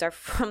memories are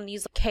from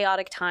these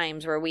chaotic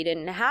times where we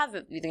didn't have,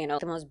 the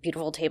most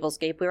beautiful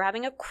tablescape. We were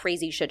having a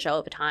crazy shit show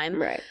of a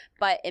time. Right.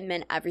 But it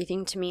meant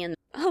everything to me. And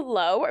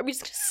hello, are we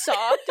just going to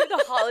sob through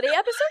the holiday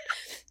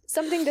episode?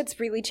 Something that's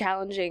really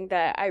challenging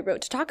that I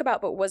wrote to talk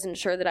about but wasn't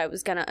sure that I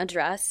was going to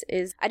address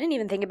is, I didn't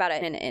even think about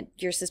it in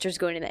your sister's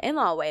going to the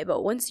in-law way,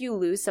 but once you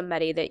lose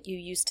somebody that you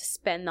used to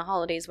spend the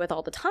holidays with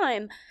all the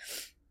time,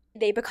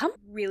 they become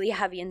really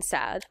heavy and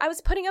sad. I was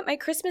putting up my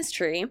Christmas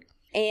tree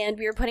And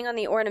we were putting on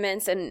the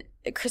ornaments and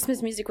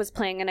Christmas music was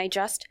playing and I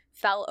just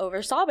fell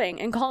over sobbing.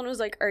 And Colin was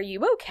like, are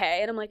you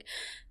okay? And I'm like,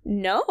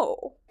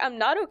 no, I'm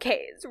not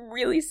okay. It's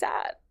really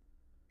sad.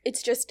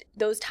 It's just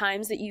those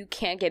times that you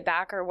can't get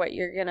back are what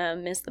you're going to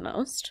miss the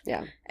most.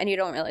 Yeah. And you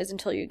don't realize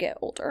until you get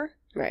older.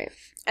 Right.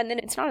 And then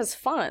it's not as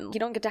fun. You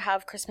don't get to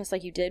have Christmas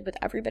like you did with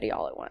everybody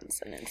all at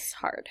once. And it's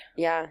hard.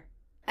 Yeah.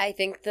 I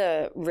think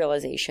the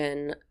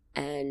realization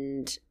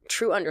and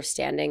true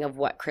understanding of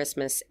what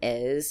Christmas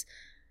is,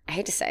 I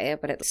hate to say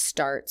it, but it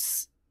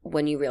starts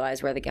when you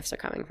realize where the gifts are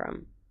coming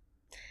from.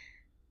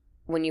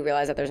 When you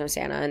realize that there's no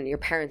Santa and your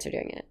parents are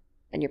doing it.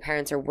 And your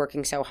parents are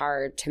working so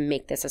hard to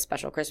make this a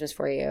special Christmas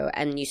for you.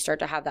 And you start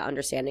to have that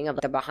understanding of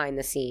the behind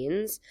the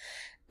scenes.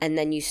 And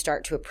then you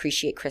start to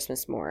appreciate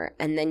Christmas more.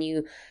 And then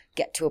you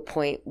get to a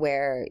point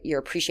where you're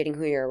appreciating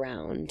who you're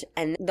around.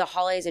 And the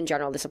holidays in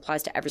general, this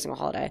applies to every single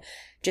holiday,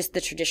 just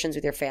the traditions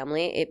with your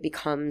family,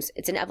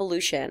 it's an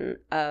evolution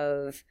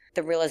of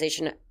the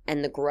realization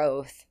and the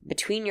growth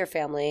between your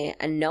family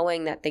and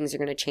knowing that things are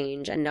going to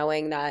change and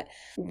knowing that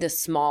the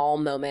small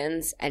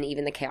moments and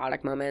even the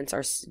chaotic moments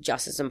are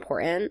just as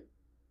important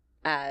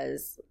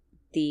as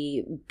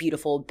the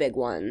beautiful big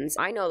ones.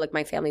 I know, like,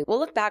 my family will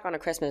look back on a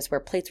Christmas where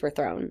plates were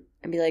thrown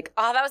and be like,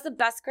 oh, that was the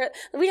best,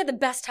 we had the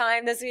best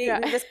time this week,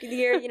 this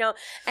year, you know?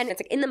 And it's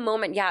like, in the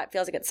moment, yeah, it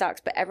feels like it sucks,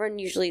 but everyone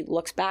usually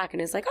looks back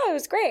and is like, oh, it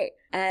was great.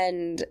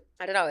 And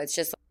I don't know, it's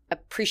just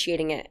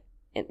appreciating it.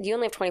 You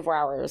only have 24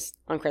 hours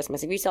on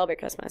Christmas. If you celebrate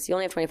Christmas, you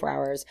only have 24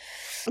 hours.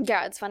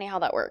 Yeah, it's funny how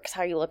that works,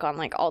 how you look on,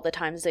 like, all the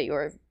times that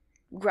you're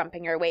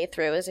grumping your way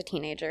through as a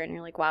teenager and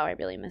you're like, wow, I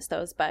really miss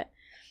those. But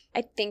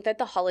I think that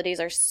the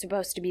holidays are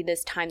supposed to be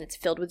this time that's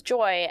filled with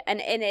joy,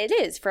 and it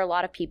is for a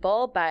lot of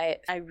people,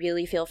 but I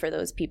really feel for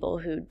those people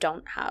who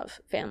don't have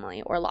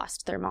family or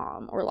lost their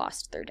mom or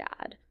lost their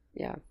dad.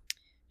 Yeah.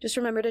 Just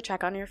remember to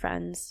check on your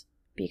friends,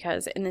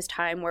 because in this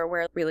time where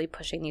we're really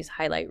pushing these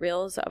highlight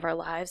reels of our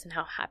lives and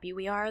how happy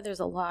we are, there's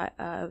a lot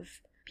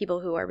of people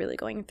who are really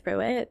going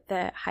through it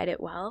that hide it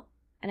well,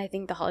 and I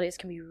think the holidays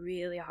can be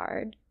really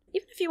hard.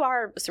 Even if you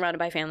are surrounded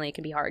by family, it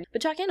can be hard,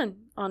 but check in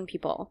on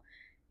people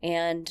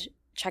and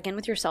check in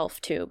with yourself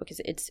too, because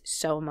it's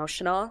so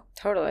emotional.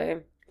 Totally.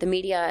 The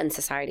media and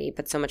society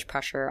put so much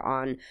pressure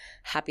on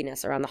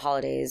happiness around the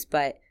holidays,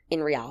 but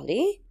in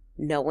reality,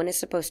 no one is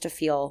supposed to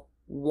feel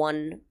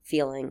one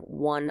feeling,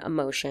 one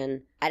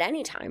emotion at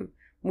any time.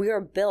 We are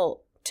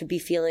built to be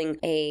feeling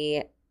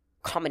a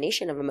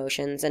combination of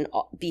emotions and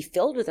be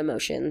filled with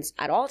emotions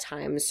at all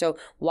times. So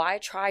why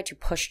try to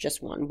push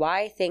just one?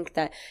 Why think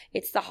that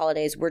it's the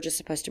holidays, we're just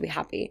supposed to be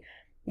happy?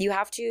 You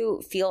have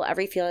to feel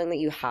every feeling that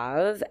you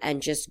have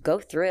and just go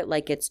through it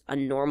like it's a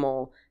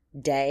normal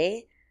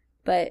day.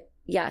 But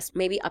yes,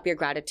 maybe up your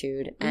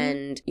gratitude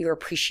and your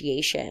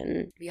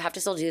appreciation. You have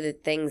to still do the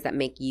things that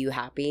make you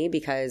happy,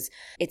 because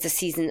it's a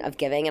season of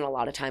giving, and a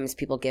lot of times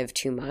people give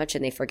too much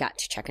and they forget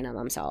to check in on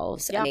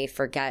themselves and they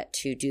forget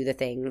to do the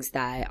things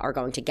that are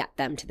going to get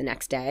them to the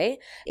next day.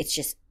 It's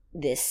just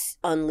this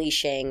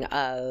unleashing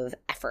of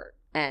effort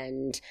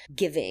and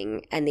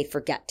giving, and they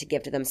forget to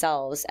give to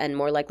themselves. And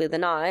more likely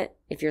than not,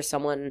 if you're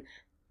someone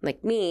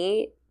like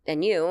me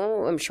and you,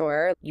 I'm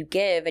sure, you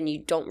give and you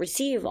don't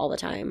receive all the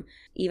time.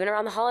 Even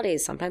around the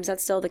holidays, sometimes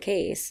that's still the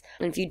case.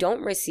 And if you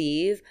don't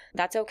receive,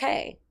 that's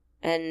okay.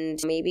 And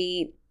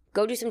maybe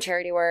go do some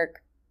charity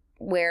work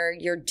where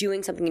you're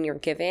doing something and you're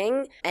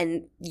giving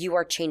and you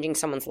are changing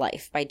someone's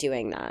life by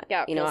doing that.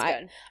 Yeah, you know,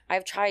 good.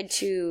 I've tried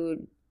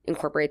to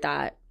incorporate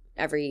that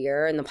every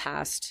year in the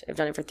past. I've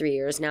done it for 3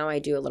 years now. I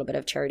do a little bit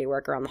of charity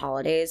work around the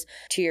holidays.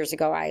 2 years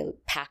ago, I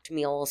packed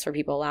meals for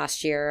people.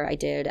 Last year, I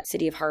did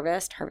City of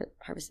Harvest,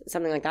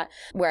 something like that,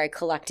 where I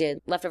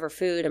collected leftover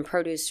food and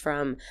produce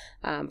from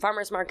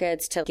farmers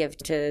markets to give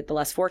to the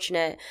less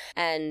fortunate.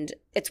 And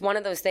it's one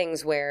of those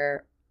things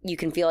where you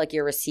can feel like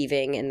you're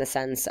receiving in the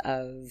sense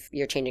of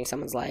you're changing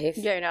someone's life.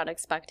 Yeah, you're not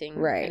expecting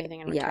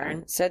anything in return.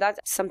 Yeah. So that's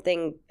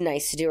something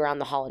nice to do around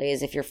the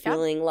holidays if you're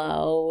feeling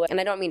low. And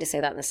I don't mean to say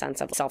that in the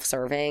sense of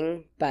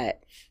self-serving,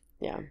 but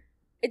yeah.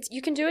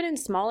 You can do it in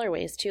smaller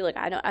ways too. Like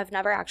I've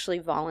never actually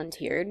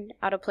volunteered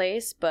at a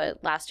place,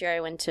 but last year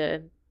I went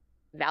to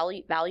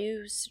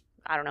Values,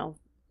 I don't know,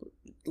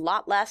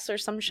 Lot Less or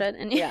some shit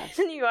in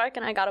New York,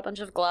 and I got a bunch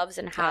of gloves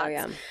and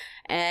hats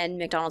and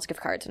McDonald's gift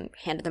cards and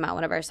handed them out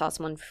whenever I saw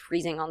someone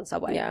freezing on the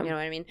subway. You know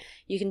what I mean?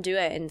 You can do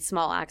it in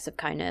small acts of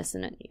kindness,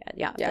 and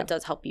that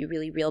does help you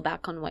really reel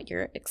back on what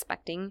you're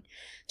expecting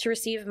to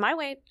receive. My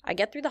way, I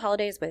get through the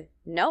holidays with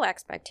no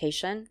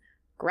expectation,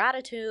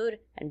 gratitude,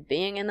 and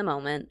being in the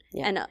moment,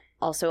 and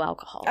also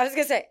alcohol. I was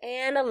going to say,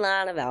 and a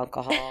lot of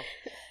alcohol.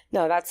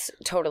 No, that's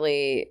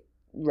totally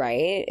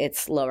right.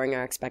 It's lowering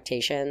our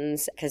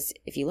expectations, because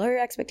if you lower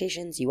your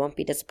expectations, you won't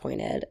be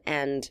disappointed.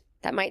 And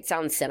that might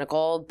sound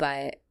cynical,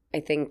 but I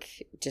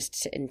think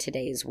just in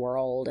today's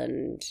world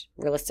and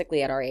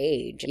realistically at our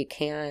age, you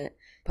can't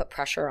put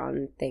pressure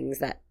on things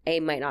that A,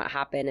 might not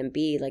happen, and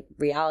B, like,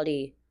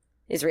 reality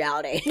is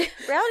reality.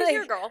 Reality's Like,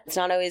 here, girl. It's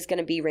not always going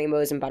to be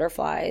rainbows and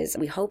butterflies.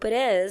 We hope it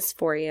is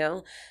for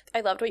you.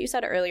 I loved what you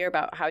said earlier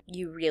about how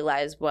you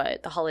realize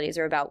what the holidays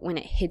are about when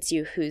it hits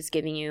you who's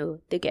giving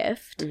you the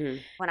gift. Mm-hmm.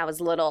 When I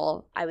was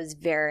little, I was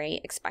very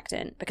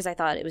expectant because I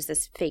thought it was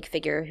this fake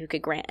figure who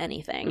could grant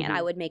anything. Mm-hmm. And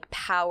I would make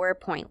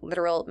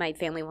PowerPoint, my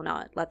family will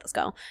not let this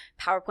go,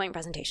 PowerPoint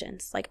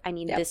presentations. Like, I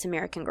need this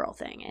American Girl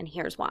thing, and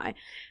here's why.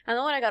 And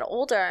then when I got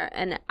older,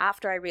 and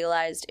after I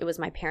realized it was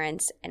my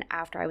parents, and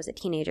after I was a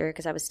teenager,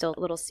 because I was still a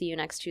little see you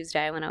next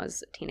Tuesday when I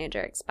was a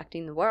teenager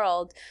expecting the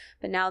world.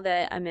 But now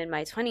that I'm in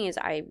my 20s,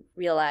 I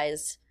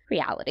realize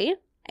reality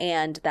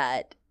and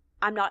that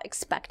I'm not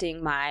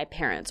expecting my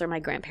parents or my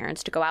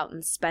grandparents to go out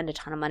and spend a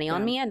ton of money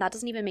on me, and that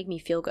doesn't even make me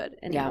feel good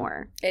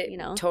anymore.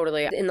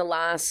 Totally. In the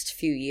last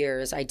few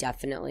years, I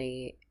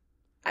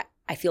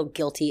feel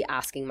guilty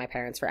asking my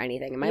parents for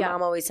anything. And my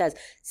mom always says,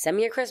 send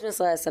me a Christmas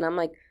list. And I'm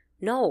like,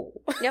 no.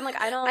 Yeah, I'm like,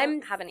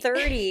 I'm have any.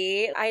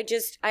 30.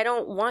 I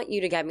don't want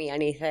you to get me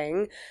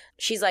anything.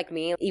 She's like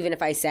me. Even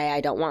if I say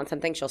I don't want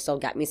something, she'll still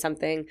get me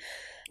something,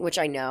 which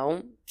I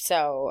know.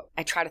 So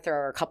I try to throw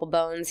her a couple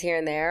bones here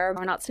and there.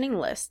 We're not sending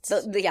lists.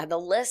 The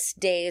list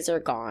days are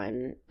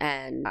gone.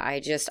 And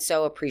I just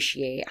so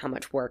appreciate how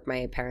much work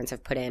my parents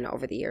have put in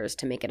over the years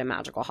to make it a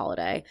magical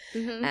holiday.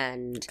 Mm-hmm.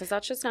 And because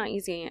that's just not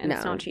easy, and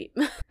it's not cheap.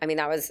 I mean,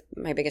 that was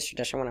my biggest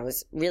tradition when I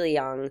was really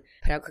young.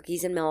 Put out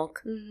cookies and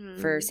milk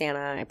for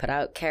Santa. I put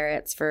out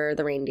carrots for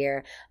the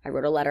reindeer. I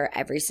wrote a letter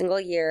every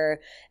single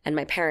year. And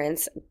my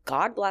parents,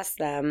 God bless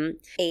them,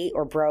 ate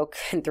or broke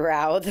and threw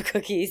out the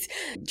cookies,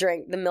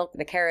 drank the milk.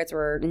 The carrots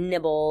were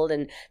nibbled,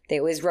 and they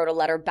always wrote a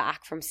letter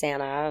back from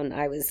Santa. And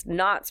I was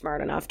not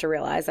smart enough to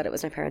realize that it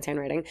was my parents'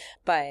 handwriting.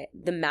 But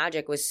the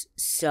magic was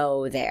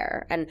so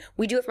there. And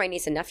we do it for my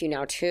niece and nephew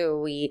now, too.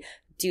 We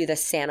do the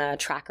Santa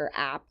tracker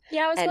app.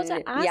 Yeah, I was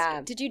supposed to ask.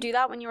 Yeah. Did you do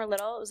that when you were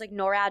little? It was like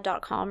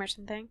NORAD.com or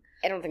something?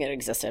 I don't think it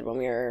existed when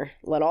we were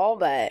little,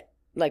 but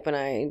like when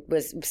I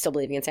was still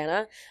believing in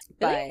Santa.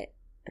 But really?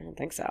 I don't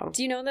think so.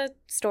 Do you know the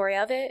story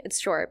of it? It's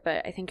short,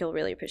 but I think you'll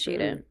really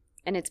appreciate it.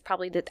 And it's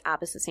probably the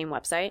app is the same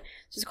website.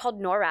 So it's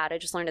called NORAD. I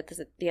just learned it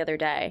the other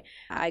day.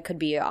 I could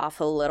be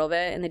off a little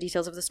bit in the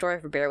details of the story,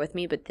 bear with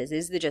me, but this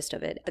is the gist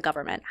of it. The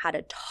government had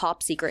a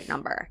top secret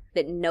number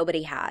that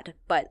nobody had,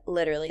 but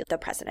literally the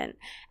president.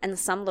 And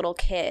some little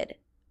kid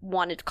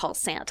wanted to call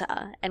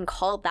Santa and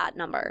called that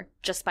number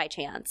just by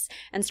chance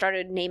and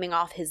started naming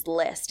off his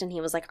list. And he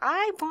was like,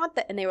 I want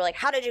that. And they were like,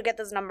 how did you get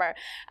this number?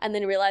 And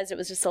then realized it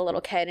was just a little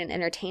kid and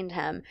entertained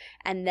him.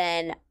 And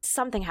then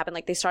something happened.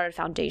 Like they started a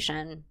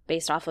foundation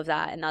based off of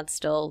that. And that's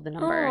still the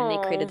number. And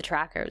they created the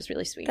tracker. It was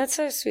really sweet. That's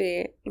so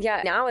sweet.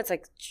 Yeah. Now it's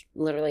like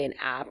literally an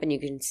app and you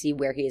can see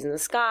where he is in the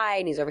sky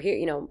and he's over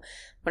here,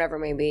 whatever it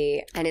may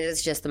be. And it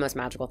is just the most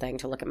magical thing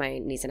to look at my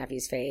niece and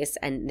nephew's face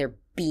and they're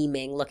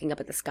beaming, looking up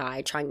at the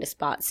sky, trying to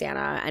spot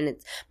Santa. And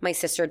my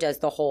sister does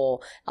the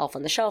whole elf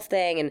on the shelf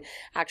thing. And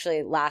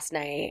actually last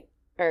night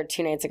or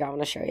 2 nights ago, I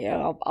want to show you.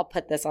 I'll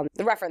put this on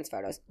the reference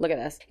photos. Look at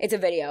this. It's a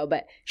video,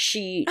 but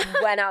she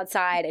went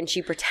outside and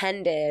she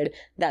pretended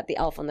that the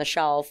elf on the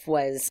shelf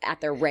was at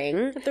their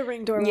ring. At the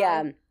ring doorbell.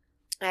 Yeah.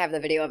 I have the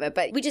video of it.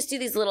 But we just do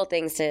these little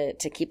things to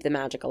keep the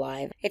magic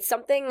alive. It's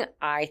something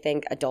I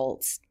think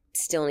adults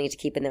still need to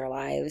keep in their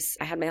lives.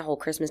 I had my whole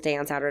Christmas day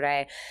on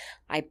Saturday.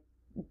 I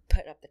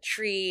put up the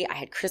tree. I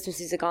had Christmas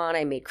music on.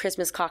 I made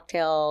Christmas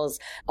cocktails.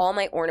 All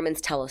my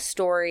ornaments tell a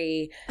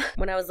story.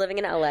 When I was living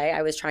in LA,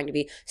 I was trying to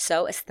be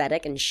so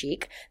aesthetic and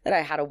chic that I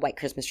had a white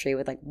Christmas tree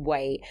with like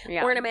white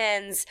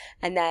ornaments.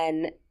 And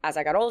then as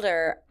I got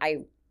older, I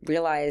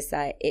realized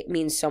that it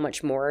means so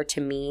much more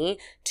to me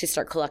to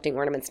start collecting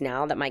ornaments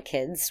now that my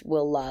kids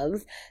will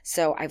love.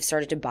 So I've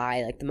started to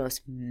buy like the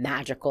most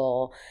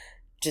magical,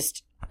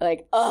 just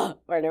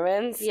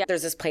ornaments. Yeah.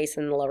 There's this place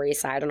in the Lower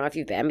East Side. I don't know if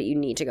you've been, but you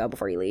need to go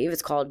before you leave.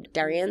 It's called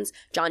Darian's,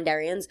 John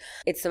Darian's.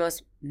 It's the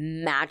most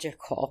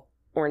magical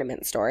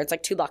ornament store. It's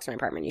like 2 blocks from my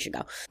apartment. You should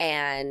go.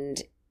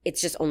 And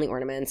it's just only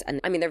ornaments. And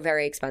I mean, they're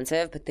very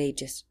expensive, but they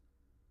just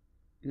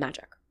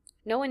magic.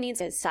 No one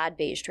needs a sad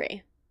beige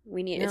tree.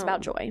 It's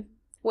about joy.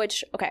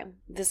 Which, okay,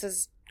 this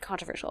is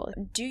controversial.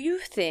 Do you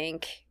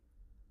think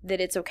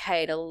that it's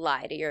okay to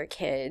lie to your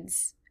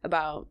kids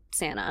about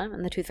Santa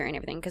and the Tooth Fairy and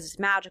everything because it's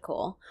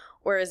magical?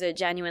 Or is it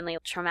genuinely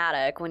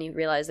traumatic when you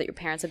realize that your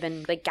parents have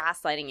been like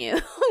gaslighting you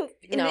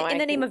in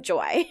the name of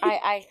joy?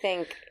 I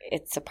think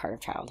it's a part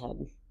of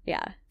childhood.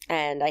 Yeah.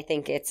 And I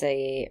think it's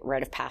a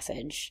rite of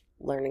passage,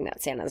 learning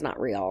that Santa's not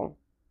real.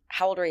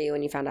 How old were you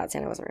when you found out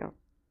Santa wasn't real?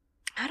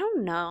 I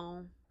don't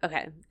know.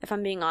 Okay, if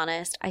I'm being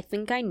honest, I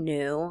think I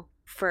knew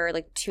for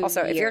like 2 years.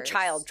 Also, if you're a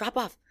child, drop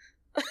off.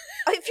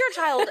 If you're a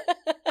child,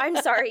 I'm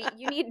sorry,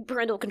 you need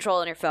parental control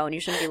on your phone.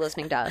 You shouldn't be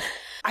listening to us.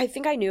 I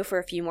think I knew for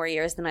a few more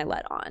years than I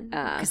let on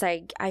because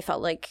I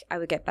felt like I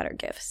would get better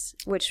gifts,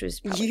 which was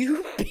probably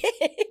you bitch.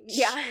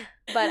 Yeah,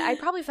 but I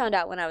probably found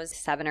out when I was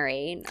 7 or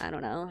 8. I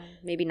don't know,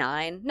 maybe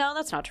 9. No,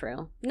 that's not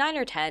true. 9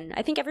 or 10.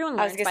 I think everyone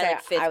learns by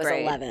like 5th grade. I was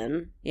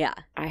 11. Yeah,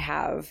 I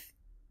have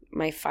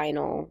my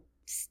final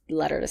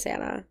letter to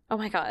Santa. Oh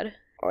my god.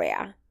 Oh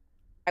yeah.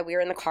 We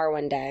were in the car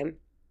one day.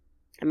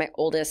 And my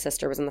oldest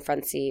sister was in the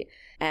front seat.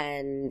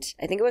 And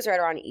I think it was right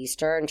around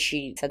Easter. And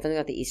she said something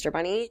about the Easter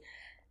Bunny.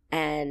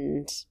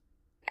 And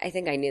I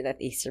think I knew that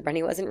the Easter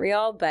Bunny wasn't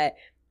real. But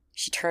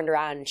she turned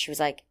around and she was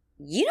like,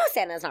 you know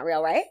Santa's not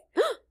real, right?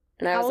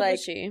 And I was like,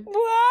 she?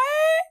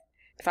 What?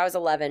 If I was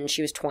 11,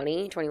 she was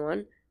 20,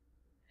 21.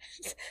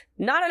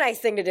 Not a nice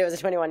thing to do as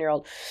a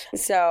 21-year-old.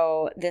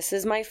 So this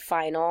is my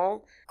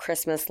final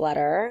Christmas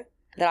letter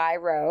that I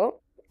wrote.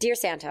 Dear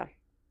Santa,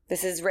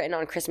 this is written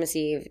on Christmas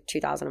Eve,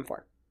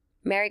 2004.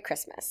 Merry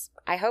Christmas.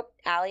 I hope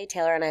Allie,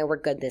 Taylor, and I were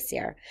good this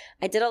year.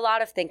 I did a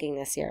lot of thinking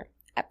this year.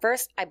 At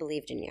first, I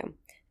believed in you.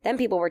 Then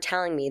people were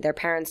telling me their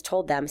parents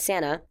told them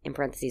Santa, in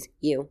parentheses,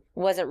 you,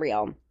 wasn't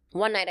real.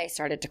 One night I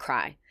started to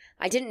cry.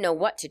 I didn't know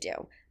what to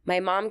do. My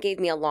mom gave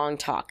me a long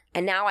talk,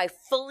 and now I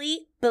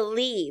fully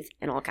believe,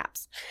 in all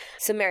caps.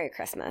 So Merry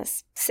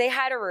Christmas. Say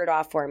hi to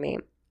Rudolph for me.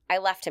 I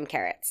left him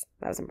carrots.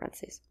 That was in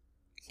parentheses.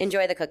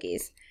 Enjoy the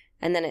cookies.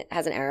 And then it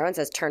has an arrow and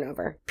says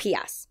turnover.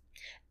 P.S.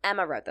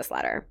 Emma wrote this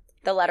letter.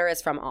 The letter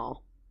is from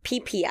all.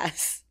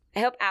 P.P.S. I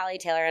hope Allie,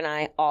 Taylor, and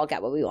I all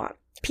get what we want.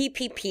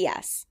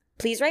 P.P.P.S.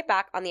 Please write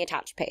back on the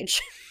attached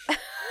page.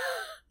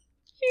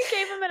 You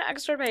gave him an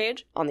extra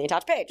page. On the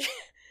attached page.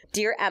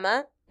 Dear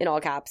Emma, in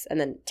all caps,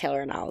 and then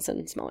Taylor and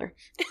Allison, smaller.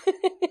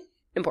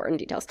 Important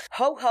details.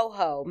 Ho, ho,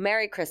 ho.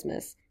 Merry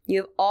Christmas.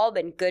 You have all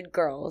been good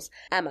girls.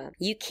 Emma,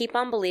 you keep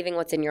on believing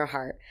what's in your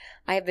heart.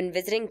 I have been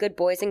visiting good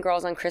boys and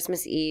girls on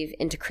Christmas Eve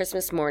into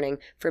Christmas morning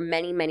for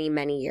many, many,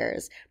 many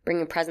years,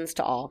 bringing presents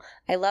to all.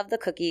 I love the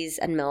cookies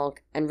and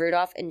milk, and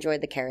Rudolph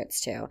enjoyed the carrots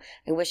too.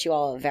 I wish you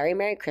all a very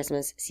Merry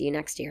Christmas. See you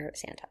next year,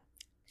 Santa.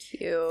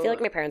 Cute. I feel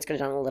like my parents could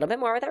have done a little bit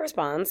more with that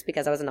response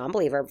because I was a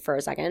non-believer for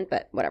a second,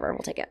 but whatever,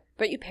 we'll take it.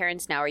 But you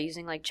parents now are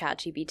using like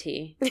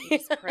ChatGPT,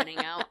 just printing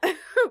out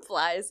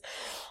replies.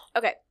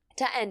 Okay,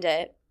 to end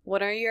it,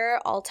 what are your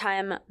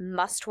all-time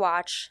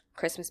must-watch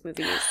Christmas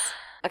movies?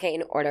 Okay,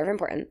 in order of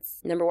importance.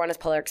 Number 1 is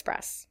Polar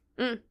Express.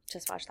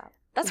 Just watch that.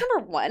 That's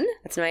number 1?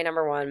 That's my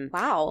number 1.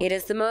 Wow. It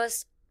is the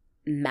most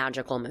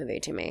magical movie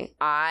to me.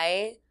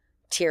 I,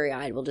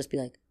 teary-eyed, will just be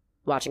like,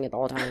 watching it the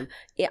whole time.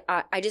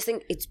 I just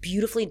think it's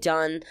beautifully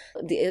done.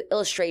 The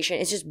illustration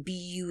is just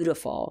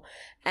beautiful.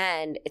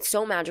 And it's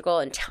so magical.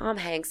 And Tom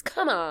Hanks,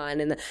 come on.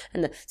 And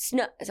the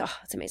snow.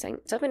 It's amazing.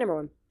 So that's my number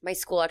 1. My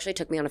school actually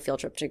took me on a field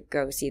trip to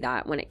go see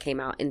that when it came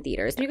out in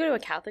theaters. Did you go to a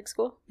Catholic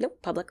school?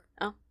 Nope, public.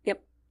 Oh.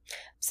 Yep.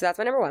 So that's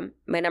my number 1.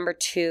 My number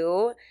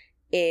 2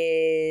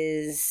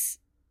 is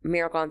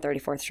Miracle on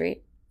 34th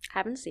Street.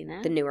 Haven't seen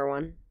that. The newer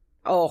one.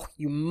 Oh,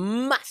 you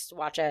must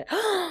watch it.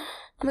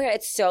 Oh my God,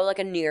 it's so like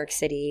a New York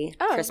City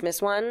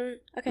Christmas one.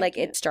 Okay, like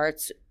it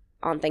starts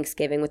on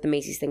Thanksgiving with the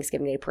Macy's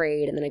Thanksgiving Day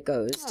Parade, and then it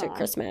goes to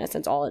Christmas.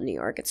 And it's all in New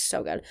York. It's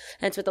so good.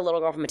 And it's with the little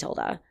girl from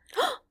Matilda.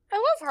 I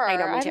love her. I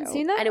know, me I too. haven't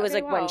seen that. And it was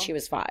when she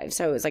was 5.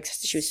 So it was like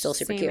she was still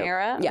super cute.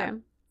 Era? Okay. Yeah.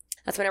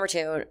 That's my number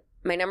 2.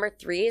 My number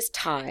 3 is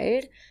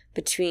tied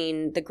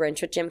between The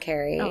Grinch with Jim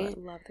Carrey. Oh, I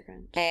love The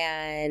Grinch.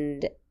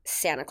 And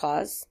Santa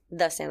Claus,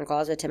 The Santa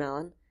Claus with Tim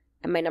Allen.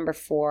 And my number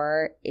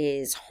 4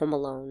 is Home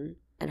Alone.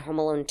 And Home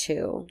Alone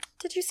 2.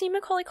 Did you see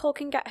Macaulay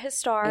Culkin get his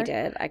star? I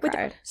did. I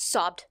cried.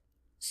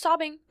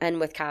 Sobbing. And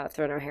with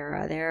Catherine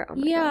O'Hara there. Oh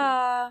my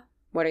God.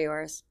 What are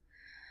yours?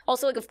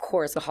 Also, like, of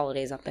course, the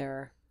holidays up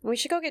there. We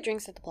should go get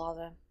drinks at the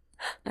plaza.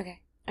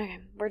 Okay.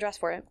 We're dressed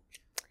for it.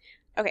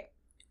 Okay.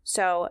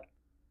 So,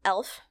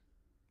 Elf.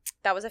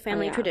 That was a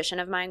family tradition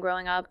of mine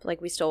growing up.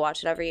 Like, we still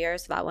watch it every year,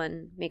 so that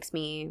one makes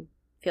me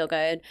feel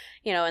good.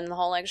 You know, and the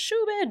whole, like,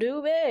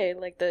 shooby-dooby.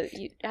 Like,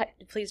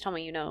 please tell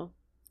me you know.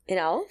 In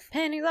Elf?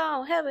 Pennies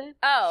on heaven.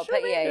 Oh,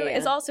 but yeah.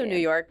 It's also New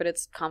York, but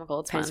it's comical.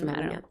 It's fun. I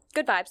don't know.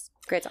 Good vibes.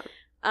 Great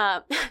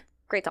song.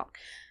 Great song.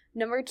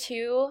 Number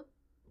 2,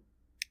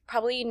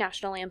 probably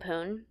National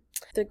Lampoon.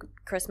 The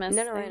Christmas.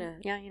 No, I know.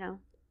 Yeah, you know.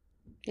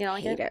 You don't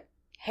like it?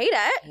 Hate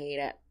it. Hate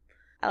it.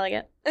 I like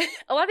it.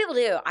 A lot of people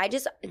do.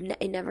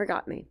 It never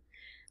got me.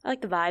 I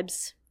like the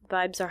vibes. The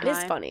vibes are high. It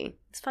is funny.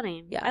 It's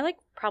funny. Yeah. I like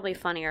probably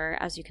funnier,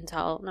 as you can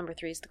tell. Number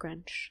 3 is The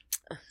Grinch.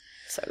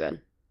 So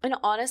good. And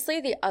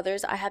honestly, the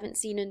others I haven't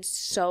seen in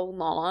so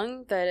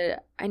long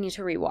that I need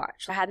to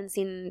rewatch. I haven't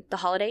seen The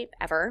Holiday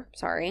ever.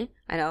 Sorry.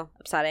 I know.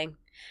 Upsetting.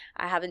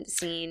 I've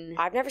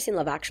never seen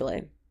Love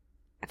Actually.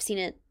 I've seen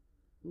it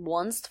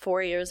once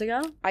 4 years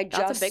ago.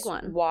 That's a big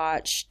one.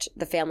 Watched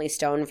The Family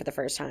Stone for the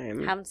first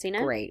time. Haven't seen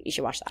it? Great. You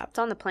should watch that. It's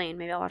on the plane.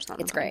 Maybe I'll watch that on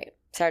It's great.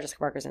 Sarah Jessica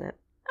Parker's in it.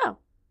 Oh.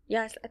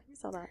 Yeah, I think I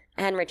saw that.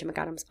 And Rachel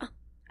McAdams. Oh,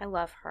 I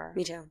love her.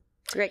 me too.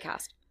 It's a great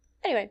cast.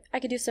 Anyway, I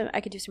could do some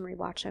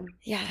rewatching.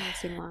 Yeah. I haven't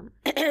seen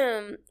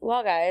one.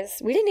 Well,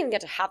 guys, we didn't even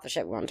get to half the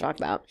shit we want to talk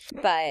about.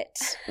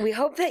 But we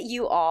hope that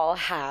you all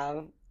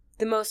have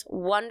the most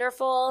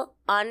wonderful,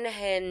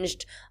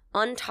 unhinged,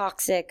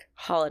 untoxic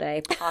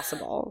holiday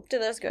possible. Do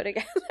those go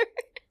together?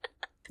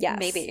 Yes.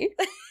 Maybe.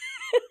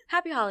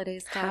 Happy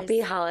holidays, guys.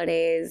 Happy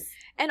holidays.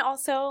 And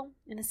also,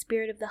 in the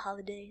spirit of the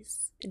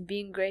holidays and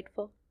being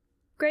grateful,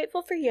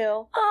 grateful for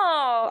you.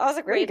 Oh, I was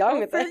like, where are you going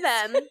with for this?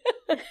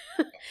 them.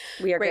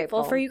 We are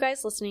grateful for you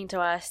guys listening to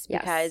us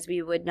Yes. because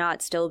we would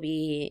not still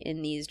be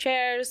in these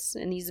chairs,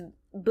 in these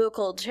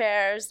buckled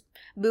chairs.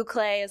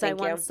 Boucle, as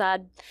Thank I you. once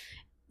said.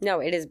 No,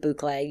 it is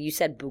boucle. You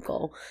said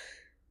buccal.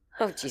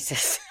 Oh,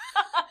 Jesus.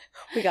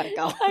 We gotta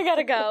go. I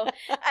gotta go.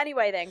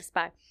 Anyway, thanks.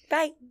 Bye.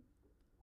 Bye.